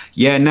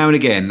 Yeah, now and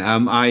again.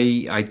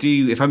 I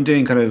do. If I'm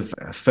doing kind of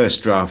a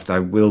first draft, I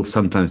will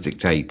sometimes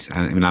dictate.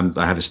 I mean,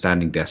 I have a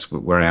standing desk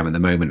where I am at the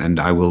moment, and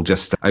I will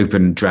just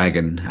open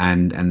Dragon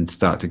and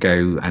start to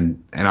go.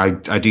 And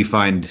I do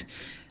find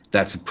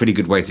that's a pretty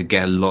good way to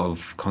get a lot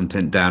of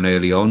content down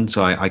early on.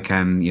 So I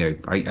can,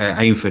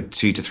 I aim for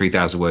 2,000 to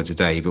 3,000 words a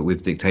day, but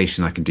with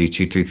dictation, I can do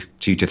 2,000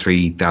 to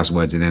 3,000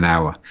 words in an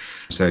hour.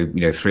 So,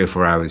 3 or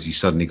 4 hours, you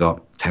suddenly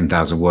got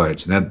 10,000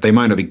 words. Now, they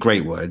might not be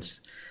great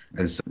words,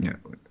 as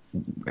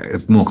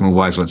Morecambe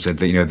Wise once said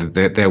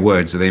that, they're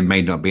words, so they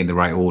may not be in the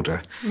right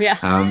order.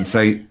 Yeah.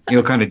 So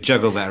you'll kind of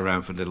juggle that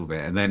around for a little bit,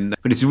 and then,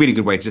 but it's a really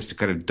good way just to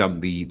kind of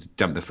dump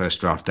the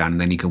first draft down,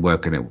 and then you can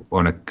work on it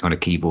on a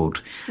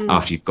keyboard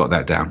after you've got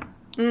that down.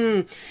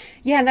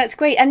 Yeah, that's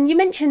great. And you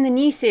mentioned the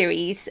new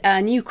series,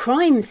 new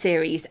crime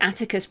series,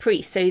 Atticus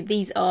Priest. So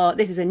this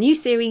is a new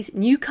series,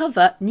 new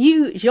cover,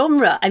 new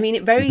genre. I mean,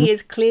 it very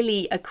is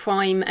clearly a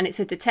crime, and it's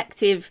a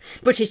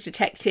British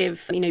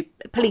detective,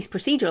 police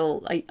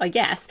procedural, I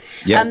guess.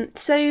 Yeah.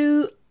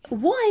 So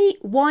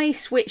why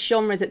switch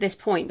genres at this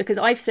point? Because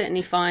I've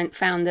certainly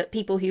found that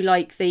people who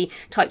like the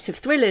types of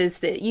thrillers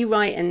that you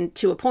write, and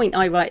to a point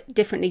I write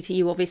differently to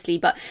you obviously,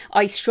 but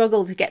I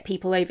struggle to get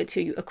people over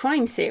to a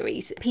crime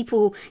series.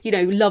 People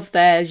love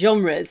their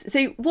genres.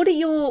 So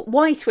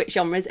why switch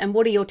genres, and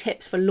what are your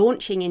tips for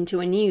launching into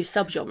a new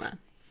subgenre?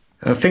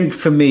 I think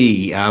for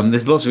me,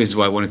 there's lots of reasons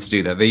why I wanted to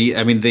do that.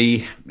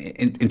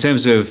 In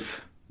terms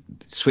of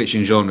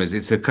switching genres,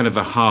 it's a kind of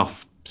a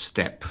half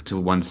step to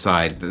one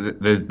side.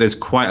 There's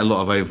quite a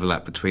lot of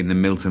overlap between the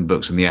Milton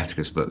books and the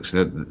Atticus books.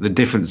 The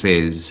difference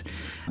is,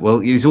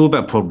 it's all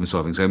about problem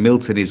solving. So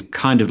Milton is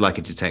kind of like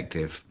a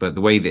detective, but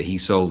the way that he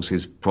solves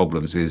his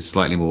problems is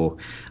slightly more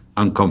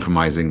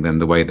uncompromising than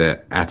the way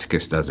that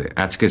Atticus does it.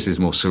 Atticus is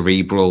more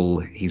cerebral.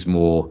 He's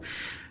more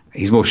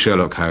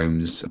Sherlock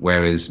Holmes,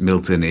 whereas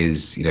Milton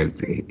is,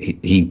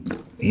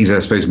 he's I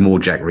suppose more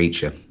Jack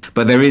Reacher.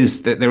 But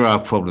there are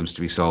problems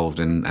to be solved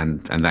and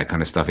that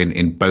kind of stuff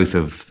in both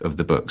of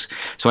the books.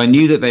 So I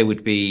knew that there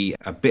would be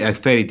a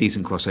fairly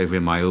decent crossover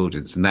in my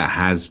audience, and that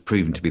has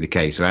proven to be the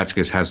case. So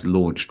Atticus has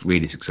launched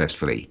really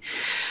successfully.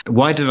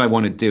 Why did I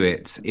want to do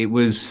it?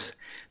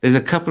 There's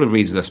a couple of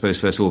reasons, I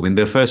suppose. First of all,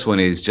 the first one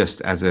is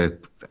just as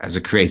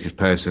a creative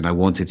person, I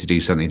wanted to do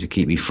something to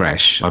keep me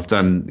fresh. I've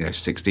done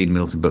 16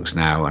 Milton books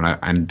now,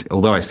 and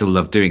although I still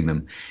love doing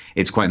them,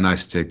 it's quite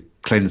nice to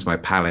cleanse my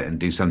palate and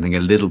do something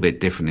a little bit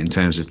different in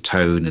terms of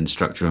tone and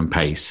structure and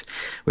pace,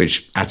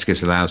 which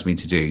Atticus allows me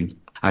to do.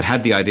 I'd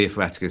had the idea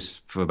for Atticus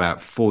for about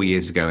 4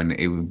 years ago,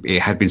 and it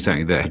had been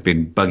something that had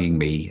been bugging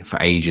me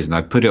for ages, and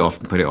I put it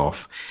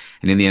off.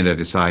 And in the end, I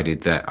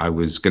decided that I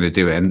was going to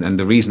do it. And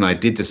the reason I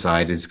did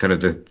decide is kind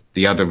of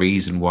the other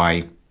reason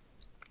why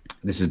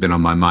this has been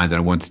on my mind that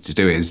I wanted to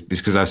do it is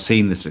because I've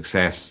seen the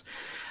success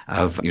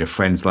of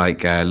friends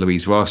like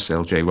Louise Ross.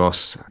 LJ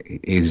Ross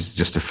is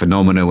just a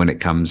phenomenon when it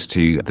comes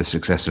to the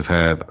success of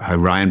her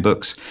Ryan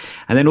books.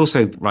 And then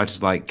also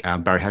writers like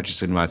Barry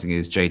Hutchinson writing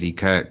his J.D.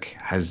 Kirk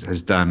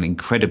has done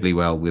incredibly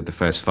well with the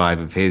first 5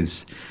 of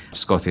his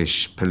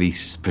Scottish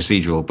police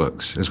procedural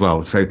books as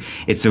well. So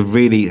it's a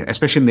really,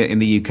 especially in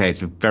the UK,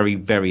 it's a very,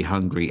 very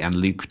hungry and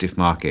lucrative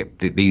market.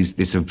 This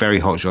is a very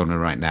hot genre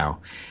right now.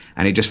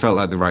 And it just felt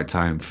like the right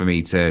time for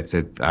me to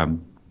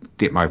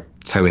dip my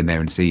toe in there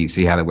and see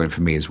how that went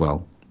for me as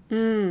well.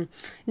 No,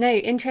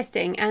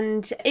 interesting.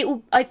 And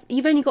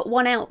you've only got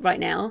one out right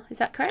now, is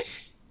that correct?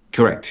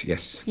 Correct,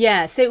 yes.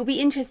 Yeah, so it will be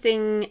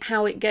interesting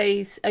how it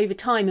goes over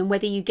time, and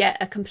whether you get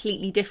a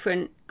completely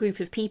different group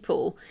of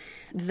people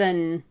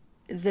than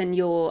than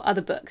your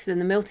other books, than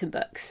the Milton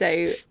books.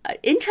 So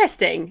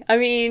interesting. I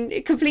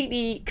mean,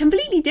 completely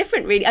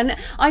different, really. And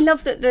I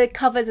love that the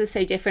covers are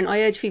so different.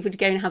 I urge people to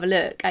go and have a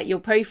look at your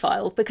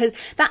profile, because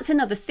that's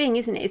another thing,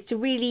 isn't it? Is to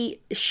really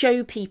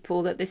show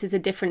people that this is a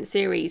different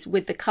series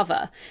with the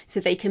cover, so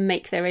they can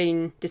make their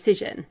own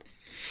decision.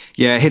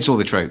 Yeah, it hits all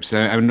the tropes.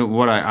 I mean,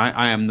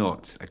 I am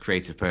not a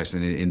creative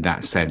person in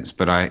that sense,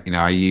 but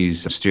I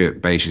use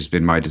Stuart Bache has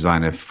been my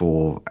designer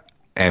for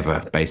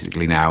ever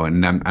basically now,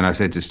 and I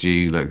said to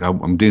Stu, look,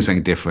 I'm doing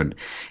something different.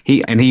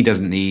 He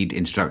doesn't need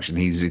instruction.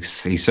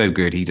 He's so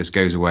good. He just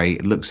goes away,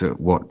 looks at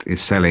what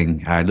is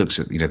selling, looks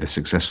at the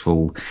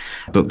successful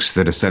books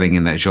that are selling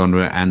in that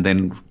genre, and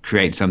then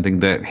creates something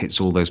that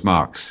hits all those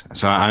marks.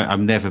 So I've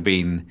never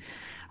been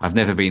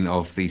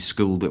of the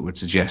school that would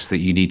suggest that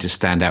you need to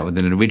stand out with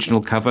an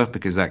original cover,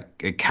 because that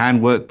it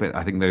can work, but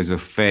I think those are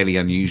fairly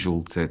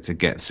unusual to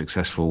get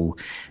successful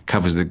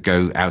covers that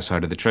go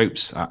outside of the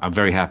tropes. I'm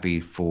very happy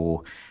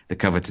for the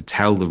cover to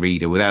tell the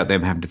reader, without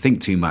them having to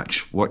think too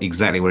much, what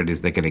it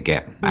is they're going to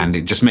get. And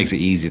it just makes it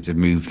easier to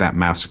move that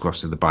mouse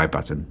across to the buy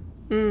button.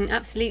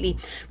 Absolutely.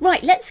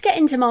 Right, let's get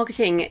into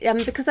marketing,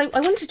 because I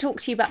want to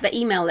talk to you about the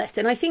email list.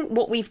 And I think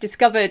what we've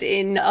discovered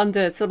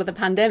under sort of the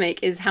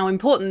pandemic is how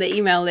important the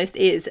email list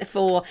is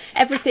for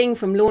everything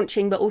from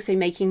launching, but also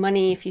making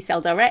money if you sell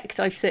direct.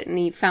 I've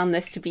certainly found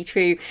this to be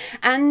true.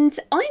 And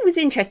I was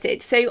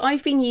interested. So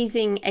I've been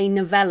using a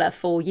novella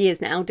for years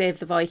now, Day of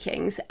the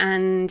Vikings,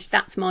 and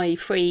that's my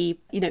free,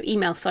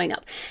 email sign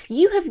up.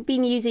 You have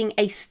been using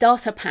a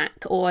starter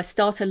pack or a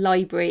starter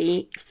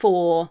library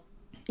for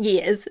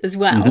years as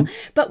well.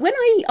 Mm-hmm. But when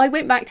I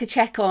went back to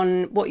check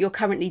on what you're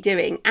currently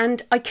doing,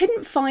 and I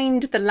couldn't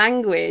find the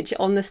language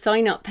on the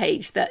sign up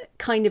page that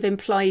kind of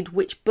implied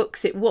which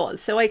books it was.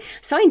 So I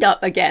signed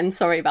up again,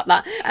 sorry about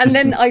that. And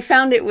then I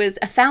found it was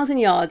 1,000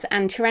 Yards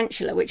and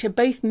Tarantula, which are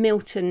both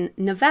Milton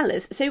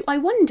novellas. So I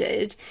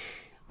wondered,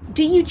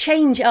 do you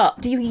change up?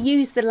 Do you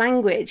use the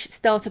language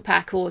starter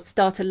pack or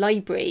starter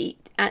library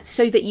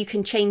so that you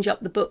can change up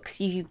the books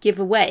you give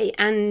away?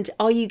 And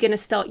are you going to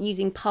start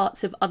using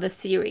parts of other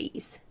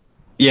series?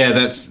 Yeah,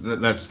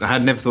 that's. I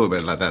had never thought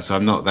about it like that, so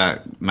I'm not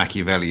that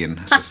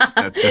Machiavellian.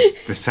 That's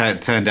just how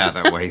it turned out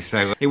that way.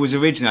 So it was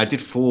originally, I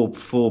did four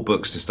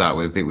books to start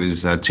with. It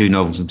was 2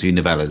 novels and 2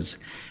 novellas.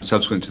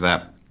 Subsequent to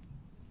that,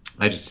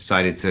 I just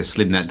decided to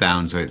slim that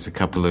down, so it's a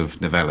couple of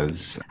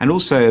novellas. And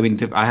also, I mean,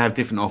 I have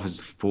different offers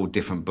for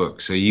different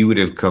books. So you would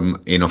have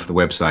come in off the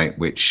website,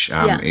 which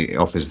it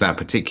offers that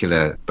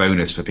particular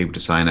bonus for people to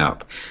sign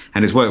up.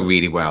 And it's worked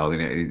really well.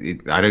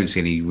 I don't see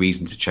any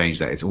reason to change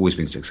that. It's always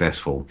been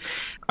successful.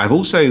 I've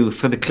also,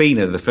 for The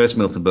Cleaner, the first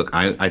Milton book,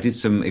 I did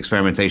some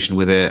experimentation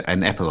with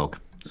an epilogue.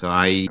 So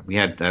we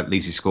had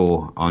Lucy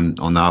Score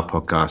on our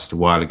podcast a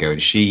while ago,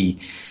 and she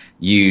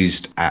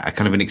used a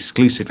kind of an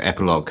exclusive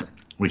epilogue,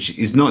 which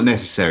is not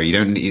necessary.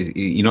 You're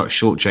not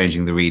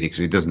shortchanging the reader, because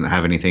it doesn't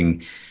have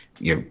anything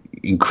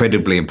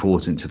incredibly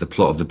important to the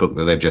plot of the book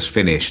that they've just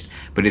finished.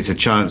 But it's a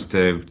chance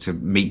to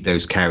meet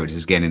those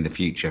characters again in the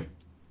future.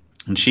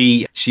 And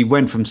she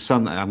went from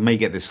I may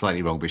get this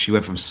slightly wrong, but she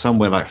went from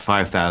somewhere like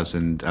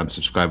 5,000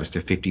 subscribers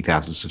to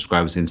 50,000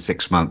 subscribers in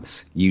 6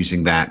 months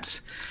using that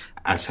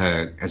as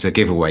her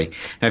giveaway.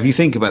 Now, if you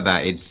think about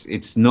that,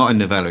 it's not a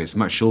novella. It's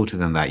much shorter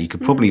than that. You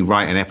could probably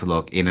write an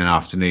epilogue in an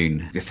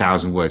afternoon,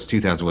 1,000 words,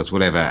 2,000 words,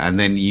 whatever, and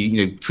then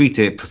you treat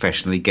it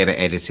professionally, get it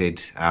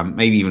edited,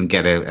 maybe even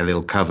get a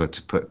little cover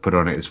to put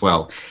on it as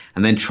well,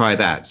 and then try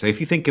that. So if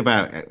you think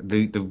about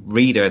the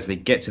reader as they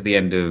get to the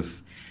end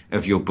of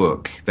your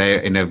book, they're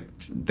in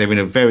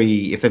a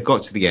very, if they've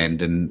got to the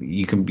end, and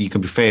you can be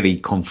fairly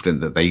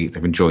confident that they've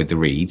enjoyed the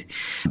read,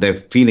 they're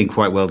feeling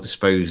quite well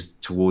disposed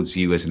towards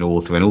you as an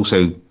author, and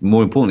also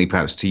more importantly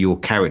perhaps to your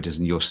characters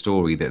and your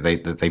story that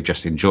they've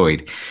just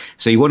enjoyed.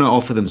 So you want to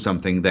offer them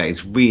something that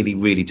is really,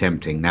 really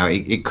tempting. Now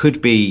it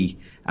could be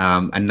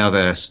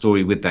another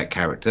story with that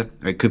character,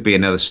 or it could be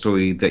another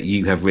story that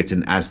you have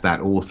written as that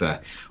author,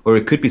 or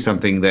it could be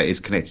something that is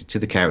connected to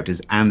the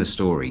characters and the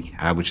story,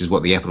 which is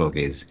what the epilogue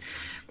is.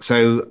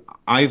 So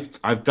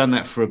I've done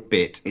that for a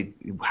bit. It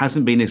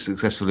hasn't been as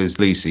successful as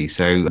Lucy,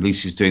 so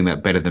Lucy's doing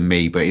that better than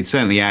me, but it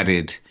certainly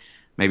added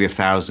maybe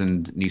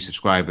 1,000 new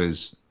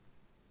subscribers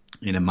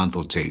in a month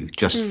or two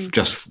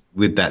just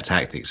with that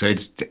tactic. So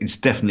it's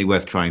definitely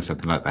worth trying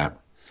something like that.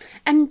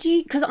 And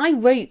because I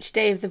wrote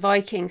Day of the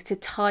Vikings to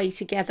tie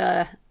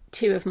together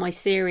 2 of my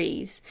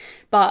series,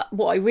 but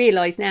what I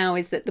realise now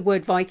is that the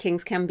word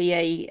Vikings can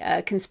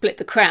split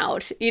the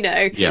crowd,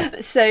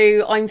 Yeah.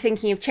 So I'm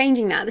thinking of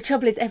changing that. The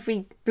trouble is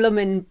every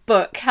bloomin'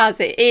 book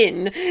has it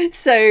in,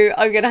 so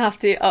I'm going to have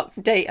to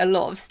update a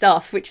lot of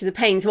stuff, which is a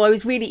pain. So I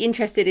was really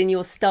interested in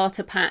your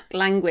starter pack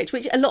language,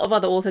 which a lot of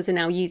other authors are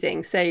now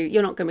using, so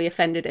you're not going to be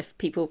offended if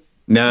people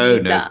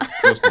use that. Of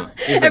course not.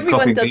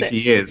 Everyone does it for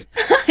years.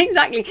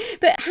 Exactly.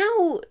 But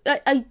how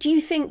do you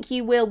think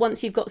you will,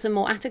 once you've got some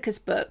more Atticus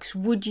books,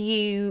 would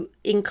you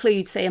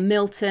include, say, a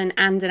Milton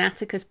and an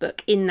Atticus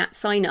book in that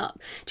sign up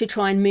to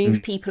try and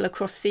move people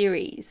across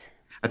series?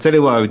 I tell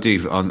you what I would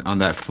do on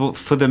that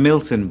for the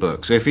Milton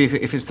book. So if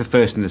it's the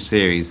first in the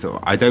series,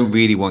 I don't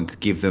really want to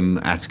give them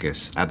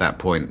Atticus at that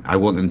point. I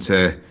want them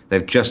to.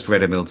 They've just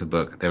read a Milton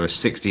book. There are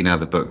 16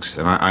 other books,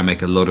 and I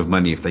make a lot of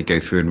money if they go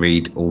through and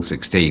read all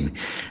 16.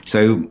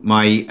 So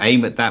my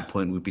aim at that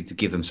point would be to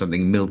give them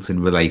something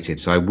Milton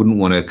related. So I wouldn't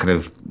want to kind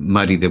of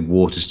muddy the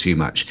waters too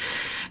much.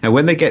 Now,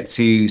 when they get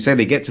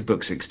to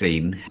book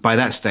 16, by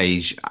that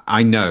stage,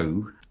 I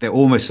know they're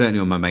almost certainly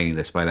on my mailing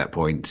list by that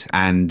point,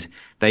 and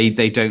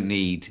they don't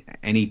need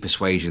any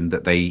persuasion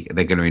that they're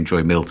going to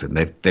enjoy Milton.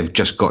 They've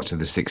just got to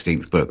the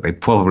 16th book. They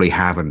probably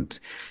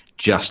haven't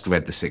just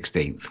read the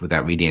 16th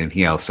without reading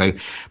anything else. So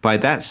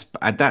at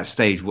that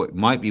stage, what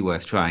might be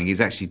worth trying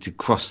is actually to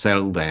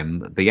cross-sell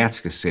them the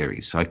Atticus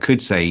series. So I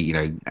could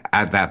say,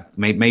 at that,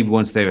 maybe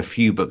once they're a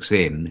few books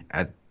in,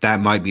 that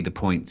might be the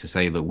point to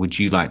say, look, would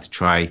you like to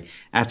try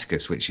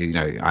Atticus, which is,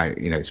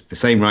 it's the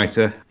same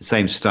writer, the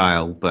same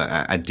style,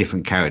 but a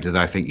different character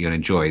that I think you'll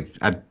enjoy.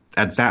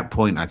 At that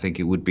point, I think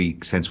it would be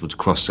sensible to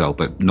cross-sell,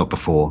 but not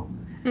before.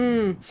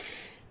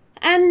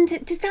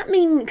 And does that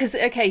mean, because,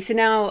 okay, so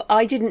now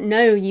I didn't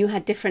know you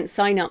had different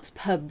sign-ups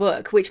per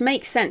book, which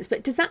makes sense,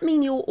 but does that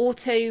mean your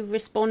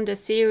autoresponder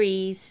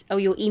series or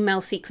your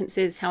email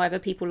sequences, however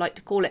people like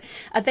to call it,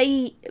 are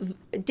they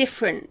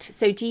different?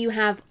 So do you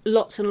have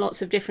lots and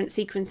lots of different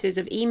sequences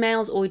of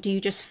emails, or do you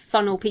just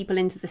funnel people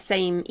into the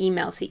same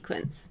email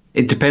sequence?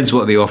 It depends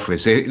what the offer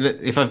is. So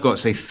if I've got,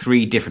 say,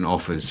 3 different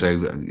offers, so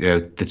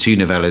the 2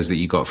 novellas that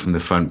you got from the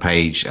front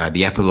page,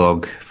 the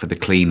epilogue for the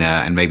cleaner,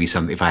 and maybe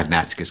if I had an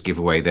Atticus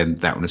giveaway, then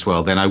that one as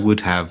well, then I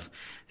would have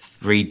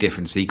 3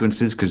 different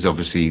sequences, because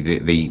obviously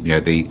the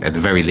at the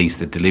very least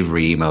the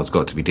delivery email's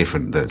got to be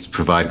different. That's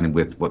providing them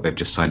with what they've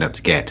just signed up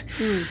to get.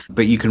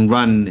 But you can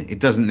run. It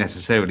doesn't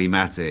necessarily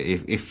matter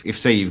if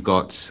say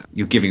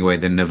you're giving away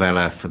the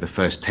novella for the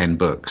first 10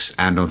 books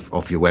and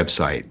off your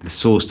website. The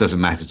source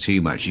doesn't matter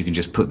too much. You can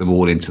just put them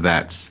all into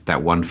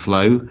that one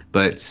flow.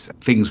 But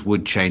things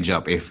would change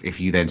up if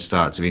you then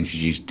start to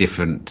introduce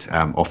different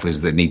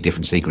offers that need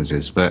different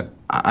sequences. But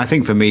I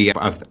think for me,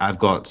 I've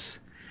got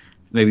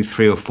maybe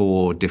 3 or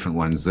 4 different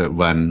ones that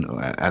run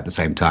at the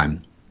same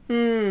time.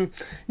 No,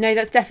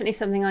 that's definitely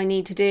something I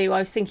need to do. I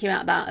was thinking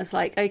about that as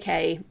like,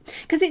 okay,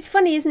 because it's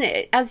funny, isn't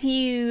it? As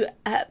you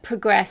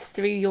progress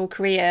through your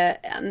career,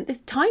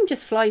 time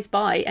just flies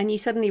by, and you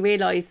suddenly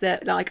realise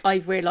that, like,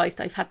 I've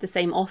realised I've had the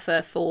same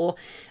offer for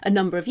a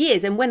number of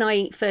years. And when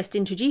I first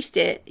introduced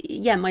it,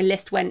 my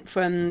list went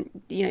from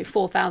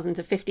 4,000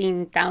 to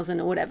 15,000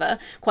 or whatever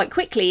quite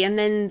quickly, and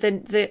then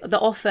the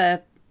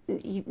offer,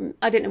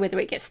 I don't know whether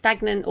it gets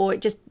stagnant or it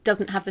just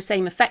doesn't have the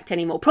same effect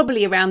anymore.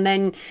 Probably around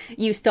then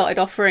you started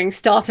offering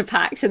starter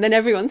packs, and then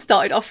everyone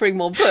started offering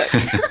more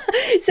books.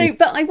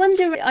 But I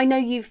wonder, I know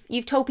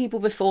you've told people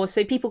before,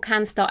 so people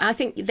can start. I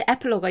think the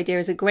epilogue idea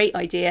is a great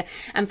idea.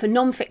 And for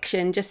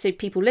non-fiction, just so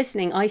people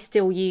listening, I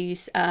still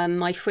use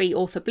my free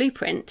author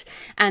blueprint,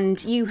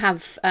 and you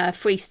have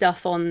free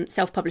stuff on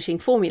self-publishing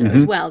formula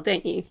as well,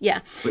 don't you?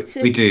 Yeah.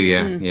 We do,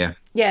 yeah.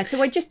 Yeah,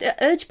 so I just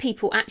urge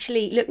people,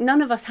 actually, look,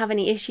 none of us have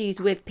any issues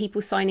with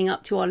people signing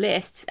up to our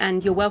lists,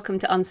 and you're welcome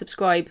to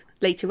unsubscribe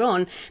later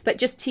on, but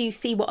just to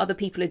see what other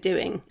people are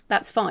doing,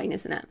 that's fine,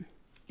 isn't it?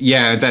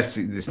 Yeah,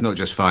 it's not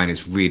just fine,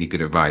 it's really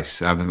good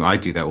advice. I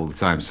do that all the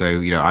time. So,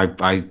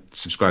 I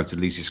subscribe to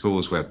Lucy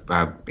Score's web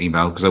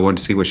email because I want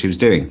to see what she was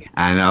doing.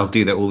 And I'll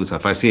do that all the time.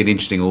 If I see an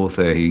interesting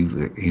author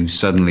who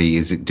suddenly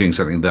is doing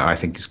something that I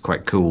think is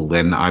quite cool,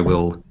 then I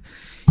will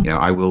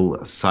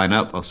sign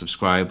up, I'll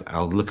subscribe,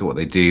 I'll look at what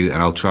they do,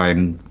 and I'll try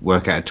and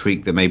work out a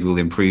tweak that maybe will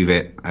improve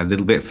it a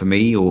little bit for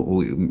me,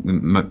 or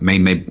may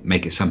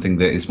make it something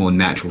that is more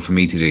natural for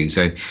me to do.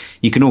 So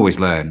you can always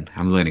learn.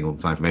 I'm learning all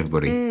the time from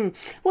everybody.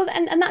 Well,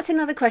 and that's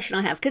another question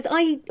I have, because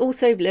I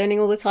also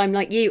learning all the time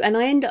like you, and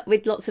I end up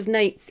with lots of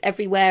notes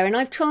everywhere, and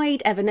I've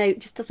tried Evernote,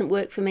 just doesn't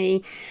work for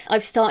me.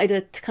 I've started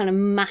a kind of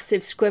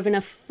massive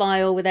Scrivener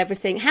file with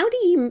everything. How do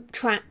you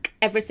track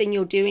everything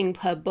you're doing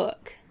per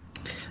book?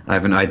 I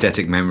have an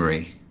eidetic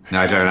memory. No,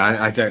 I don't.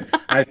 I don't.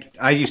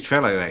 I use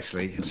Trello,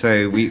 actually.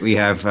 So we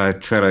have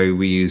Trello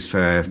we use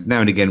for,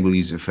 now and again we'll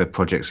use it for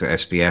projects at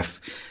SPF.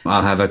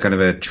 I'll have a kind of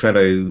a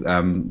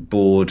Trello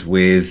board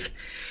with,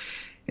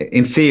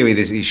 in theory,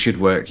 it should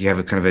work. You have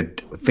a kind of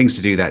things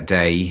to do that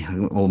day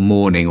or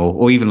morning,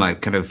 or even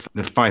like kind of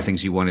the 5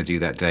 things you want to do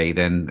that day.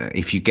 Then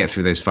if you get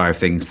through those 5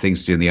 things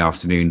to do in the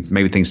afternoon,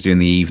 maybe things to do in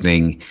the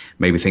evening,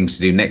 maybe things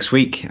to do next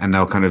week, and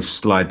I'll kind of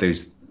slide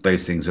those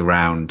things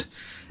around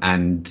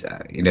and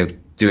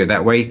do it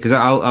that way, because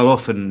I'll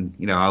often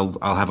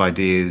I'll have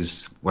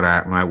ideas when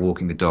I'm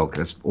walking the dog.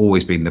 That's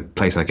always been the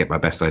place I get my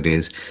best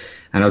ideas,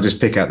 and I'll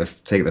just take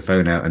the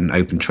phone out and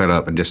open Trello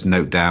up and just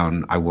note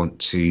down, I want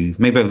to,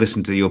 maybe I've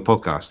listened to your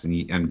podcast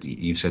and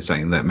you've said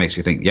something that makes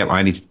me think, yep,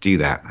 I need to do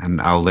that, and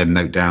I'll then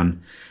note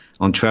down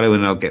on Trello,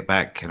 and I'll get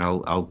back and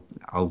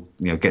I'll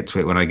get to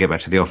it when I get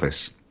back to the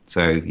office.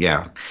 So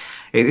yeah.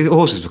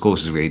 Horses for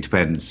courses really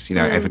depends.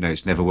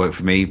 Evernote's never worked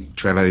for me.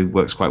 Trello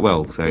works quite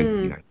well. So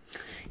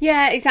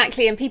Yeah,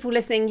 exactly. And people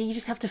listening, you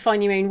just have to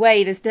find your own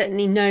way. There's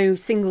certainly no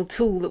single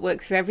tool that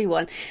works for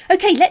everyone.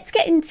 Okay, let's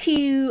get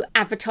into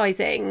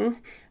advertising.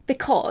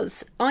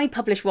 Because I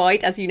publish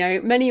wide, as you know,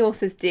 many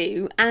authors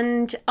do.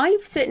 And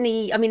I've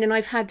certainly, and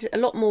I've had a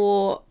lot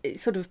more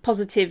sort of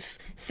positive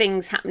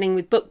things happening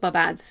with BookBub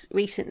ads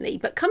recently.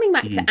 But coming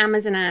back to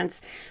Amazon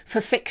ads for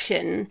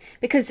fiction,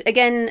 because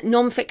again,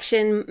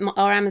 non-fiction,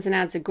 our Amazon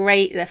ads are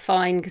great. They're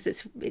fine because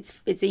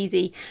it's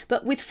easy.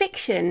 But with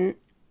fiction,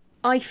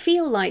 I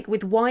feel like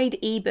with wide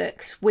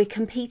ebooks, we're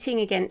competing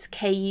against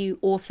KU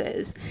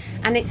authors,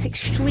 and it's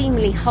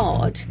extremely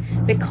hard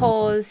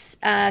because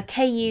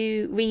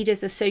KU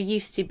readers are so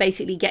used to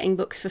basically getting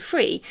books for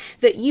free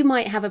that you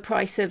might have a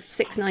price of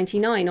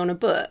 $6.99 on a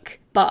book,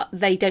 but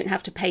they don't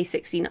have to pay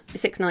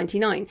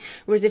 $6.99.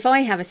 Whereas if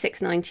I have a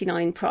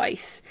 $6.99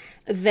 price,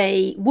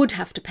 they would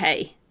have to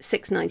pay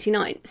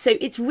 $6.99. So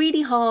it's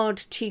really hard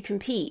to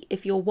compete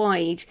if you're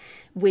wide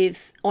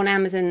with on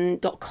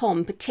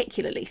Amazon.com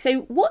particularly. So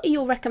what are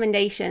your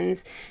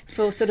recommendations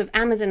for sort of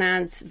Amazon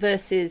ads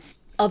versus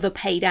other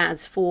paid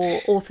ads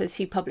for authors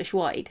who publish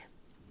wide?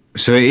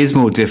 So it is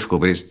more difficult,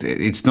 but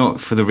it's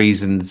not for the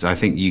reasons I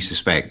think you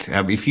suspect.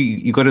 If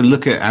you've got to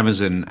look at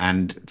Amazon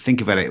and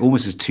think about it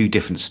almost as two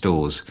different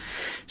stores.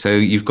 So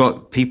you've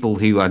got people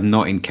who are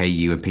not in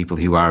KU and people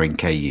who are in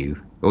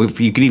KU. Or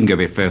if you could even go a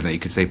bit further, you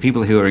could say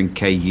people who are in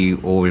KU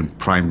or in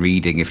Prime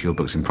Reading, if your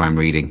book's in Prime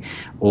Reading,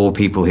 or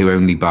people who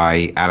only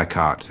buy a la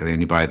carte, so they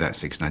only buy that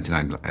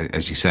 $6.99,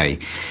 as you say.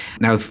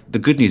 Now, the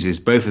good news is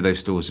both of those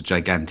stores are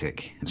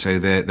gigantic. So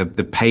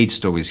the paid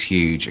store is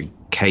huge. And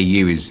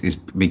KU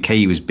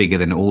is bigger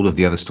than all of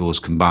the other stores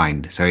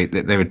combined. So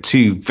there are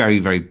two very,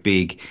 very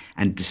big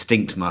and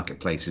distinct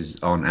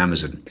marketplaces on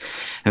Amazon.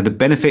 Now, the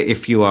benefit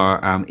if you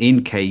are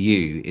in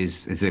KU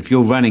is if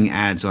you're running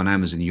ads on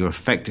Amazon, you're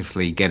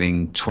effectively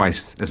getting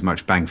twice as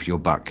much bang for your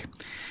buck.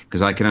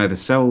 Because I can either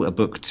sell a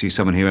book to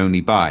someone who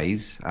only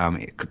buys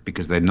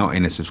because they're not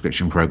in a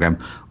subscription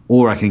program,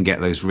 or I can get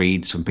those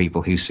reads from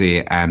people who see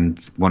it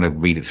and want to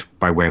read it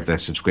by way of their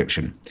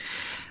subscription.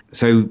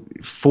 So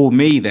for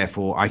me,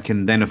 therefore, I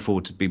can then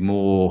afford to be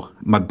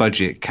my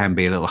budget can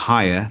be a little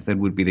higher than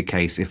would be the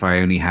case if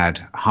I only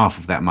had half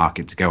of that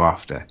market to go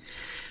after.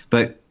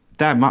 But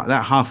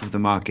that half of the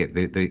market,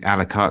 the a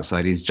la carte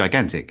side, is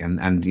gigantic,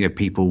 and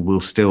people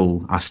are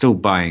still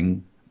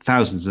buying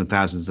thousands and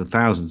thousands and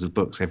thousands of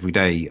books every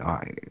day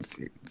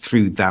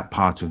through that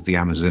part of the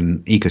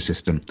Amazon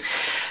ecosystem.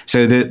 So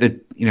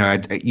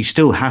you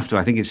still have to.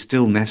 I think it's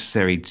still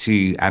necessary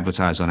to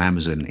advertise on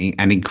Amazon,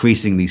 and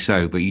increasingly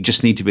so. But you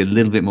just need to be a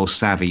little bit more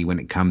savvy when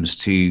it comes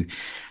to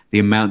the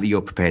amount that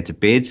you're prepared to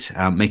bid,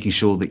 making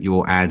sure that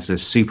your ads are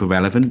super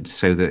relevant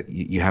so that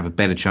you have a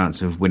better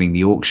chance of winning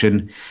the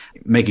auction,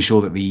 making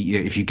sure that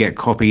if you get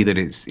copy that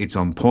it's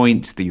on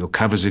point, that your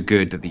covers are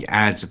good, that the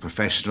ads are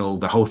professional,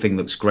 the whole thing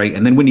looks great.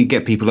 And then when you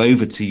get people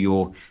over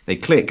to they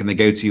click and they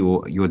go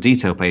to your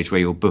detail page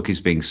where your book is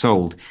being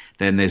sold,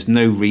 then there's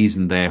no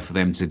reason there for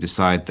them to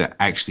decide that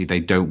actually they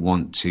don't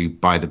want to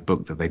buy the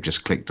book that they've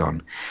just clicked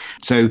on.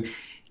 So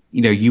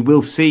you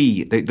will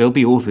see that there'll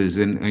be authors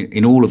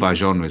in all of our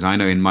genres. I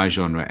know in my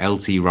genre,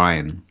 L.T.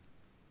 Ryan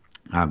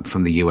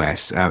from the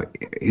US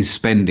is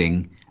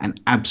spending an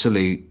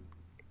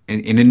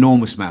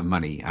enormous amount of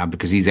money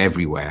because he's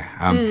everywhere.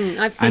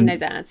 I've seen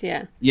those ads,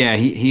 yeah. Yeah,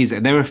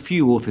 there are a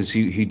few authors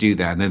who do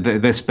that, and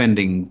they're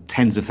spending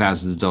tens of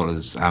thousands of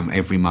dollars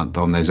every month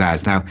on those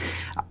ads. Now,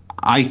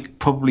 I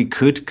probably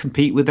could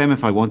compete with them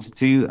if I wanted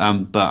to,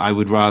 but I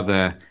would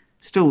rather...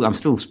 I'm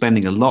still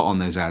spending a lot on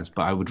those ads,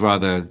 but I would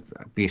rather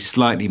be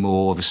slightly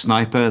more of a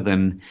sniper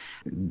than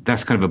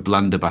that's kind of a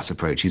blunderbuss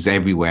approach. He's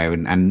everywhere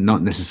and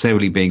not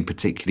necessarily being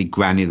particularly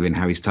granular in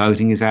how he's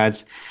targeting his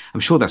ads. I'm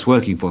sure that's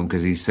working for him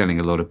because he's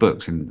selling a lot of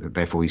books and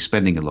therefore he's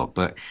spending a lot.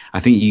 But I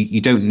think you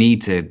don't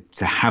need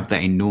to have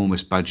that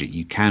enormous budget.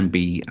 You can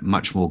be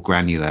much more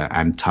granular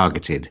and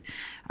targeted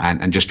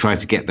and just try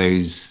to get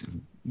those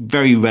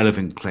very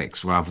relevant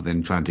clicks rather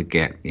than trying to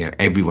get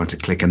everyone to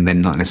click and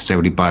then not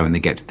necessarily buy when they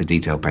get to the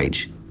detail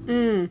page.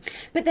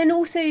 But then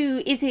also,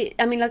 is it,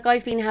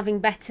 I've been having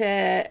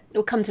better,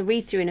 we'll come to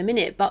read through in a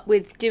minute, but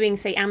with doing,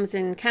 say,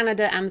 Amazon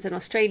Canada, Amazon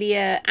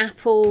Australia,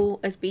 Apple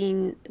has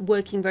been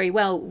working very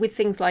well with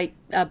things like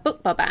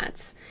BookBub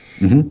ads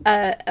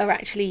are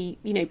actually,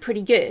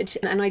 pretty good.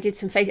 And I did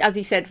some, as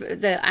you said,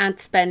 the ad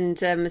spend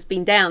has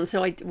been down.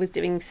 So I was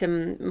doing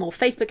some more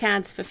Facebook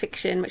ads for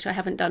fiction, which I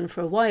haven't done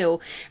for a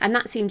while. And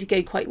that seemed to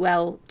go quite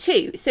well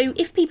too. So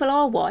if people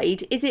are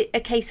wide, is it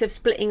a case of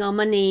splitting our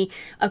money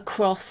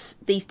across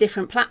these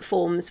different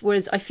platforms?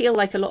 Whereas I feel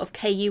like a lot of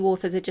KU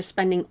authors are just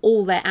spending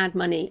all their ad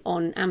money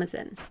on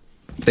Amazon.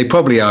 They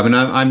probably are.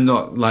 I'm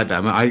not like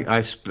that.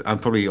 I'm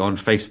probably on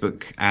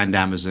Facebook and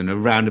Amazon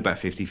around about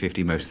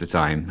 50-50 most of the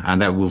time,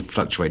 and that will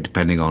fluctuate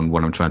depending on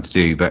what I'm trying to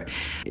do. But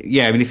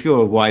yeah, if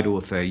you're a wide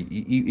author,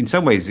 in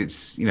some ways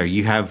it's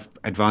you have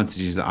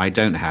advantages that I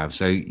don't have.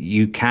 So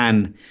you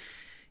can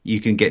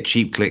get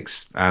cheap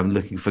clicks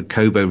looking for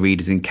Kobo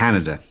readers in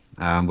Canada.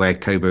 where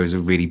Kobo is a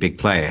really big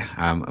player,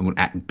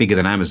 bigger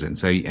than Amazon.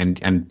 So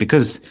and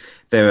because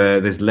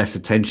there's less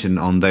attention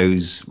on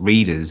those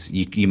readers,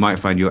 you might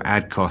find your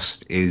ad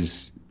cost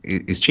is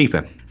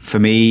cheaper. For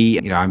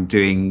me, I'm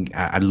doing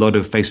a lot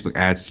of Facebook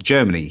ads to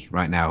Germany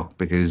right now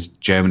because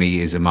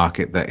Germany is a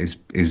market that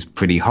is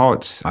pretty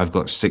hot. I've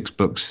got 6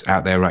 books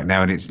out there right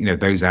now, and it's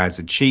those ads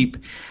are cheap.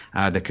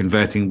 They're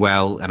converting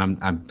well, and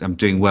I'm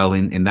doing well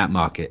in that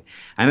market.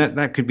 And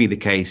that could be the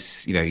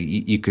case.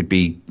 You could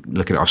be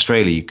looking at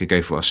Australia. You could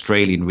go for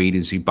Australian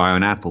readers who buy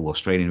on Apple,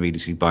 Australian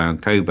readers who buy on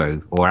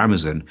Kobo or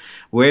Amazon,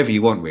 wherever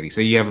you want really.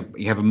 So you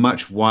have a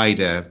much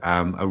wider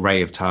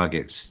array of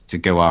targets to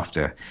go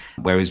after.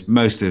 Whereas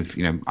most of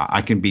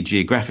I can be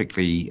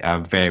geographically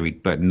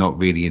varied, but not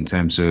really in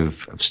terms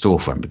of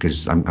storefront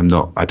because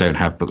I don't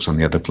have books on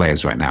the other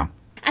players right now.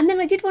 And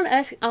then I did want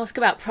to ask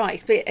about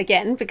price, but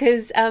again,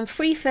 because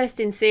free first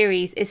in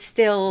series is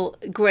still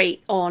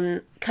great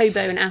on Kobo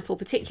and Apple,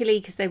 particularly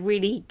because they're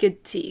really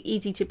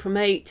easy to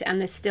promote,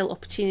 and there's still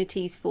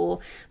opportunities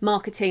for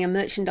marketing and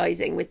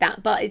merchandising with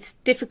that, but it's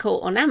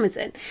difficult on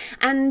Amazon.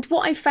 And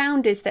what I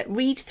found is that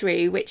read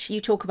through, which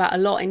you talk about a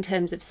lot in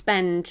terms of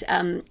spend,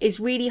 is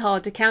really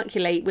hard to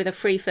calculate with a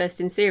free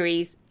first in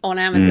series on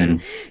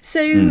Amazon.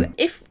 So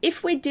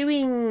if we're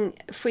doing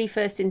free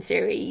first in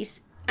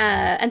series,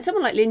 and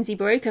someone like Lindsay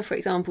Baroka, for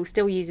example,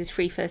 still uses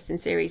free first in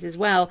series as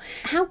well.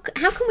 How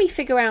can we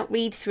figure out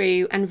read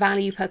through and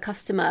value per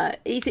customer?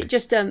 Is it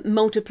just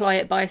multiply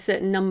it by a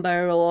certain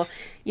number, or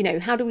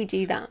how do we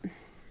do that?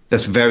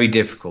 That's very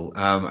difficult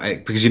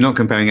because you're not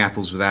comparing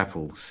apples with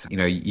apples.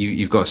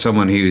 You've got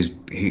someone who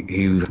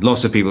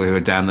lots of people who are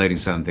downloading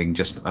something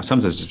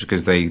sometimes just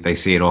because they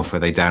see an offer,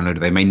 they download it.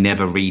 They may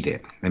never read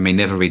it. They may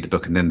never read the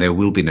book, and then there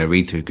will be no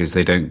read through because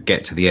they don't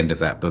get to the end of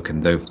that book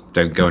and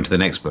don't go into the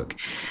next book.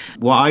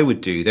 What I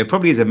would do, there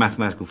probably is a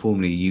mathematical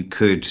formula you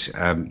could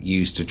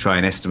use to try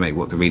and estimate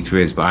what the read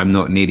through is, but I'm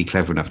not nearly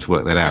clever enough to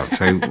work that out.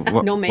 So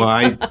not me.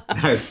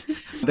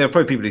 There are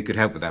probably people who could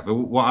help with that. But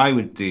what I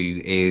would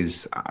do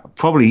is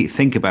probably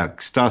think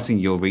about starting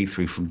your read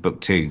through from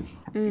book 2.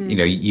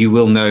 You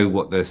will know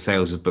what the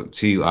sales of book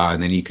 2 are,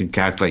 and then you can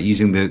calculate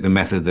using the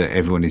method that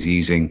everyone is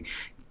using,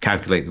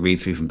 calculate the read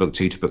through from book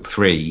 2 to book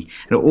 3,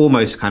 and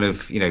almost kind of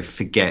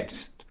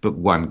forget book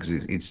 1 because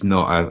it's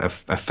not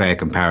a fair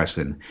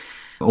comparison.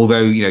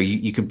 Although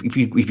you could, if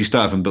you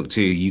start from book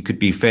 2, you could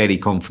be fairly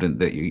confident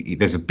that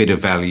there's a bit of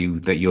value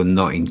that you're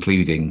not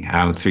including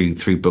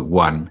through book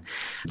 1.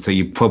 So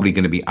you're probably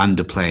going to be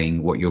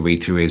underplaying what your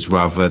read through is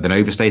rather than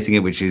overstating it,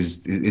 which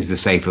is the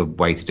safer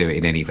way to do it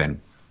in any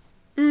event.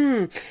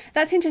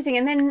 That's interesting.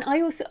 And then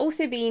I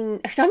also been,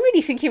 because I'm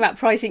really thinking about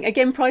pricing.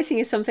 Again, pricing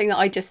is something that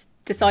I just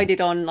decided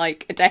on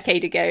like a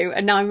decade ago,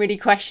 and now I'm really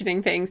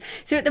questioning things.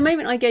 So at the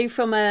moment I go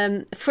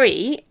from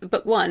free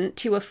book 1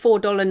 to a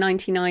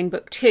 $4.99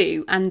 book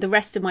 2, and the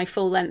rest of my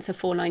full length are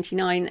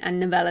 $4.99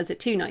 and novellas are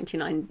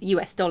 $2.99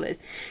 US dollars.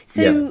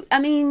 So yeah. I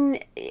mean,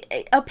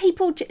 have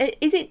people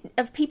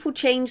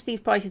changed these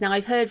prices now?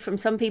 I've heard from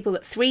some people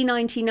that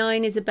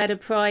 $3.99 is a better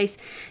price,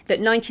 that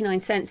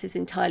 99 cents is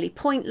entirely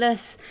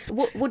pointless.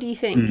 What do you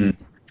think?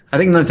 Mm-hmm. I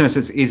think 99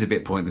 cents is a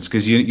bit pointless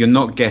because you're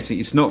not getting,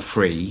 it's not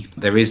free.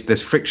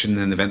 There's friction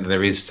in the event that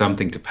there is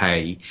something to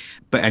pay,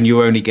 and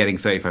you're only getting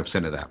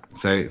 35% of that.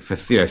 So for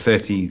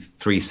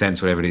 33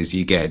 cents, whatever it is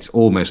you get, it's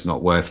almost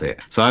not worth it.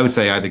 So I would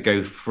say either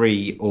go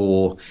free,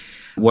 or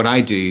what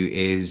I do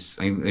is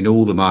in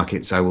all the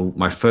markets,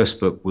 my first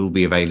book will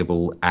be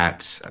available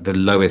at the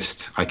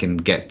lowest I can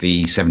get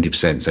the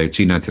 70%, so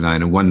 $2.99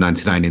 and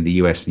 $1.99 in the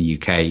US and the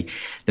UK.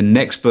 The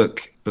next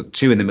book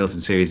 2 in the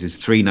Milton series is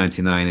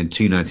 $3.99 and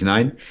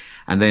 $2.99.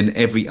 And then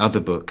every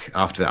other book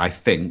after that, I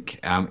think,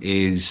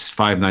 is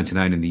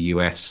 $5.99 in the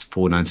US,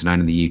 $4.99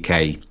 in the UK.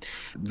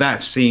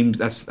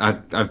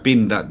 I've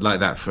been like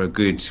that for a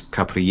good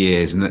couple of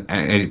years, and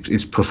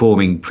it's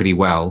performing pretty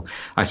well.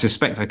 I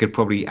suspect I could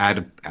probably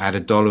add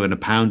 $1 and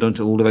 £1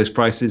 onto all of those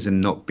prices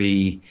and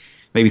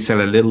maybe sell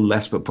a little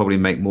less, but probably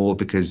make more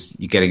because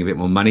you're getting a bit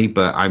more money.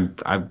 But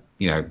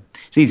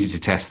it's easy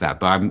to test that,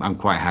 but I'm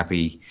quite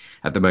happy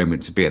at the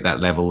moment to be at that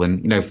level.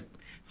 And $4.99,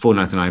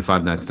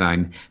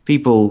 $5.99,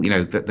 people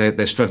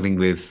they're struggling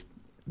with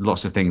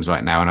lots of things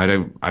right now, and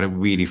I don't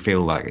really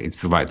feel like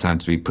it's the right time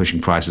to be pushing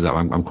prices up.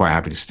 I'm quite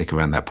happy to stick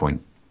around that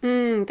point.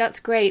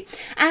 That's great.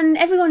 And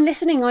everyone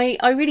listening,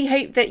 I really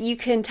hope that you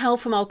can tell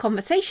from our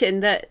conversation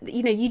that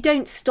you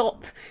don't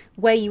stop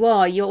where you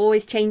are. You're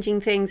always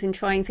changing things and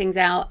trying things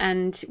out,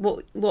 and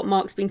what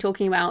Mark's been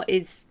talking about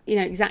is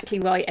exactly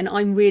right. And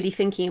I'm really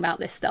thinking about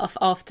this stuff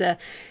after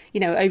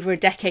over a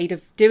decade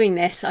of doing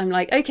this. I'm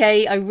like,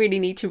 okay, I really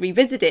need to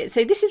revisit it.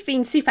 So this has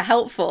been super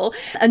helpful.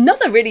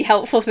 Another really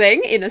helpful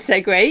thing in a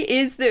segue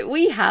is that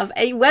we have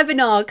a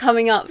webinar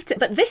coming up.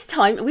 But this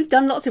time, we've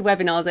done lots of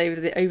webinars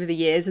over the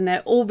years, and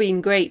they're all been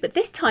great. But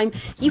this time,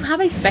 you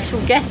have a special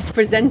guest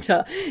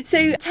presenter.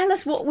 So tell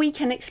us what we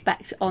can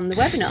expect on the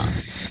webinar.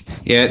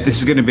 Yeah, this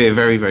is going to be a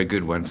very, very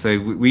good one. So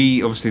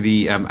we obviously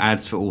the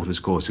Ads for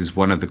Authors course is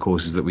one of the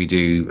courses that we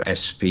do,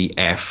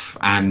 SPF,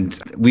 and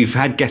we've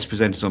had guest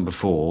presenters on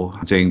before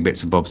doing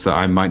bits and bobs that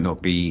I might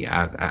not be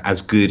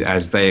as good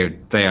as they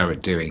are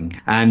at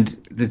doing. And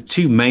the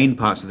two main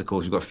parts of the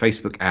course, we've got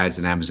Facebook ads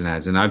and Amazon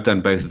ads, and I've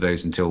done both of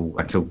those until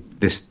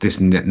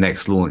this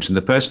next launch. And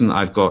the person that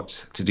I've got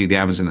to do the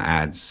Amazon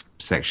ads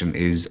section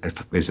is a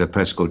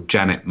person called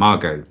Janet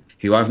Margot,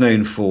 who I've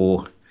known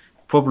for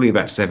probably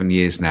about 7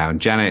 years now. And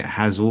Janet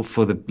has,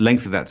 for the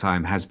length of that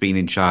time, has been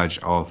in charge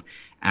of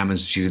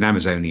Amazon. She's an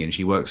Amazonian.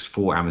 She works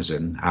for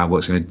Amazon,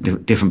 works in a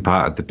different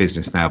part of the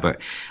business now.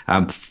 But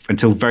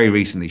until very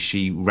recently,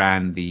 she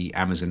ran the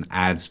Amazon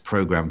ads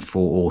program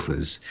for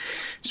authors.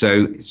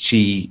 So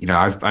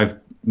I've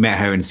met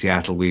her in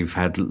Seattle. We've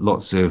had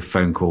lots of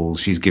phone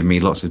calls. She's given me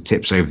lots of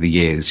tips over the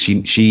years.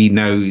 She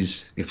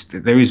knows, if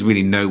there is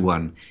really no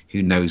one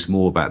who knows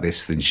more about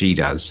this than she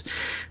does.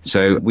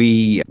 So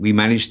we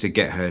managed to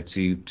get her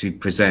to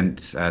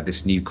present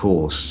this new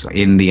course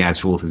in the Ads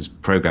for Authors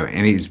program.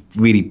 And it's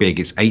really big.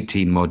 It's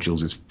 18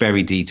 modules. It's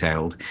very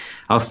detailed.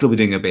 I'll still be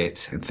doing a bit,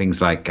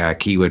 things like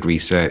keyword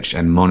research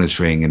and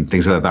monitoring and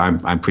things like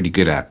that I'm pretty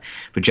good at.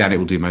 But Janet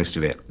will do most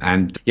of it.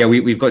 And yeah,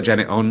 we've got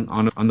Janet on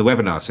the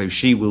webinar. So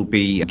she will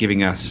be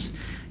giving us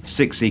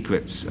 6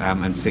 secrets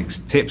and 6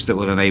 tips that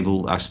will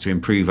enable us to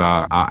improve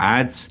our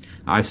ads.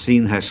 I've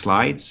seen her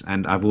slides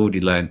and I've already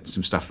learned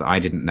some stuff that I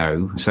didn't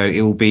know. So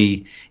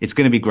it's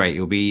going to be great.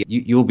 You'll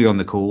be on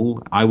the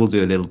call. I will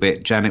do a little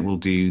bit. Janet will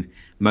do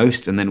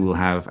most, and then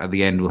at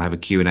the end we'll have a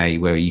Q&A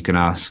where you can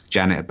ask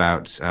Janet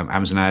about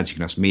Amazon ads. You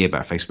can ask me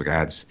about Facebook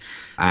ads,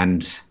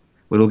 and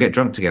we'll all get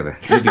drunk together.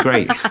 It'll be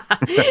great.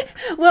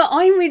 Well,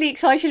 I'm really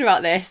excited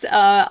about this.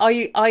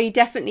 I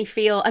definitely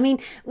feel, I mean,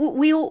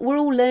 we're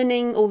all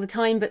learning all the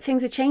time, but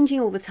things are changing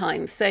all the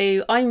time.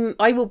 So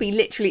I will be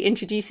literally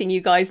introducing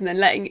you guys and then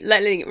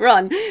letting it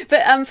run.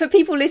 But for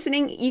people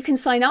listening, you can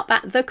sign up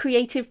at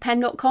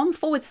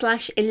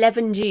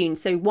thecreativepen.com/11June.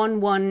 So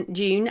 11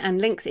 June,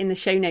 and links in the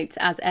show notes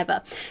as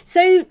ever.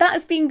 So that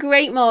has been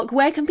great, Mark.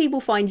 Where can people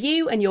find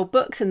you and your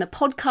books and the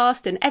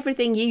podcast and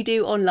everything you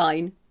do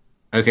online?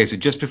 Okay, so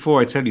just before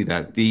I tell you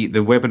that, the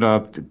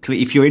webinar,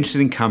 if you're interested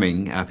in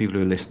coming, people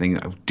who are listening,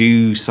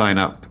 do sign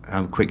up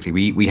quickly.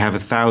 We have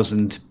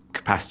 1,000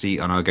 capacity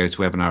on our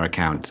GoToWebinar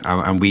account,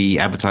 and we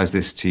advertised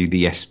this to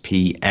the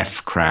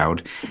SPF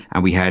crowd,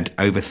 and we had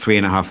over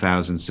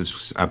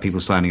 3,500 people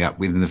signing up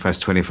within the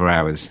first 24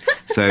 hours.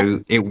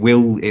 So it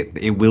will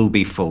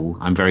be full.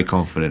 I'm very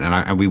confident,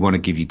 and we want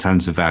to give you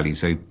tons of value.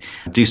 So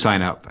do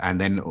sign up, and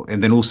then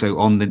also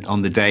on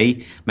the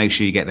day, make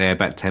sure you get there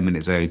about 10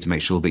 minutes early to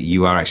make sure that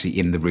you are actually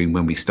in the room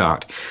when we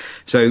start.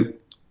 So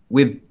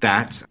with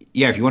that,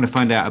 yeah, if you want to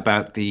find out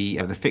about the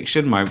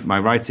fiction, my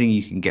writing,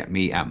 you can get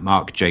me at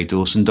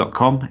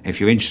markjdawson.com. If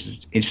you're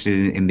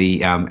interested in the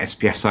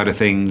SPF side of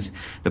things,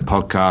 the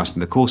podcast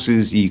and the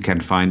courses, you can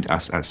find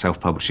us at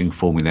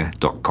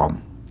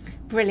selfpublishingformula.com.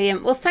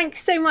 Brilliant. Well,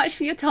 thanks so much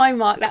for your time,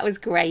 Mark. That was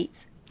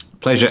great.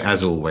 Pleasure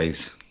as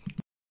always.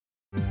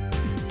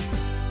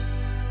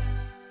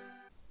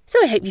 So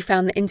I hope you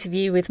found the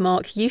interview with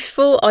Mark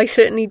useful. I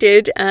certainly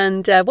did.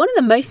 And one of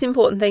the most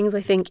important things,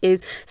 I think,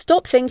 is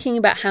stop thinking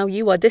about how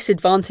you are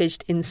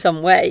disadvantaged in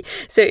some way.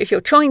 So if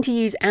you're trying to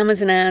use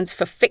Amazon ads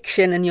for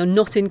fiction and you're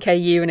not in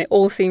KU and it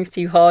all seems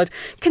too hard,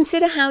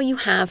 consider how you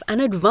have an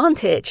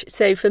advantage.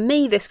 So for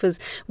me, this was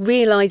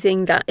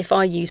realising that if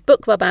I use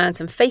BookBub ads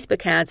and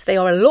Facebook ads, they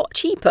are a lot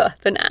cheaper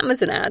than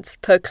Amazon ads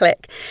per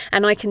click.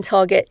 And I can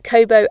target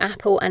Kobo,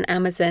 Apple and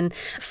Amazon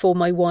for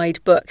my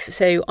wide books.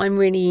 So I'm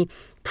really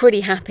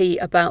pretty happy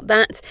about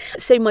that.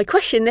 So my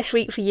question this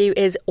week for you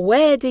is,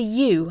 where do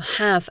you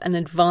have an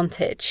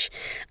advantage,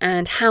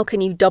 and how can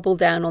you double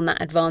down on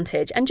that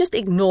advantage and just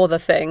ignore the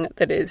thing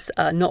that is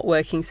not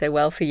working so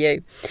well for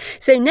you?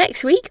 So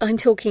next week I'm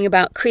talking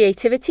about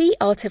creativity,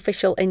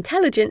 artificial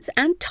intelligence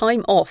and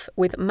time off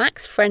with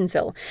Max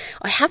Frenzel.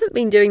 I haven't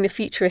been doing the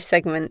futurist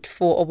segment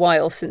for a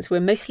while since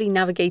we're mostly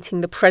navigating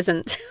the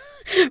present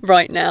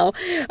right now,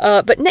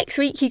 but next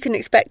week you can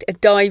expect a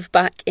dive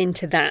back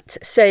into that.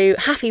 So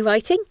happy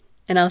writing,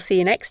 and I'll see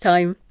you next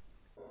time.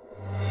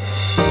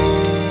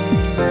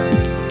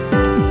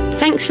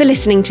 Thanks for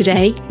listening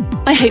today.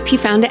 I hope you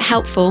found it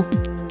helpful.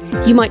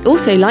 You might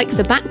also like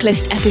the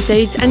backlist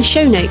episodes and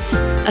show notes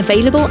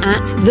available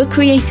at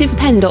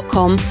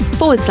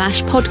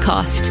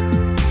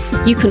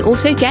thecreativepen.com/podcast. You can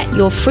also get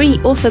your free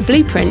author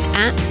blueprint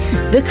at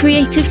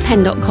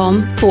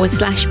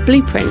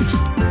thecreativepen.com/blueprint.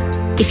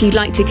 If you'd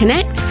like to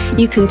connect,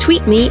 you can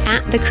tweet me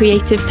at The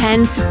Creative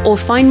Pen or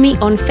find me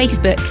on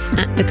Facebook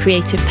at The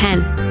Creative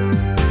Pen.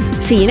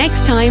 See you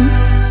next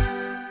time.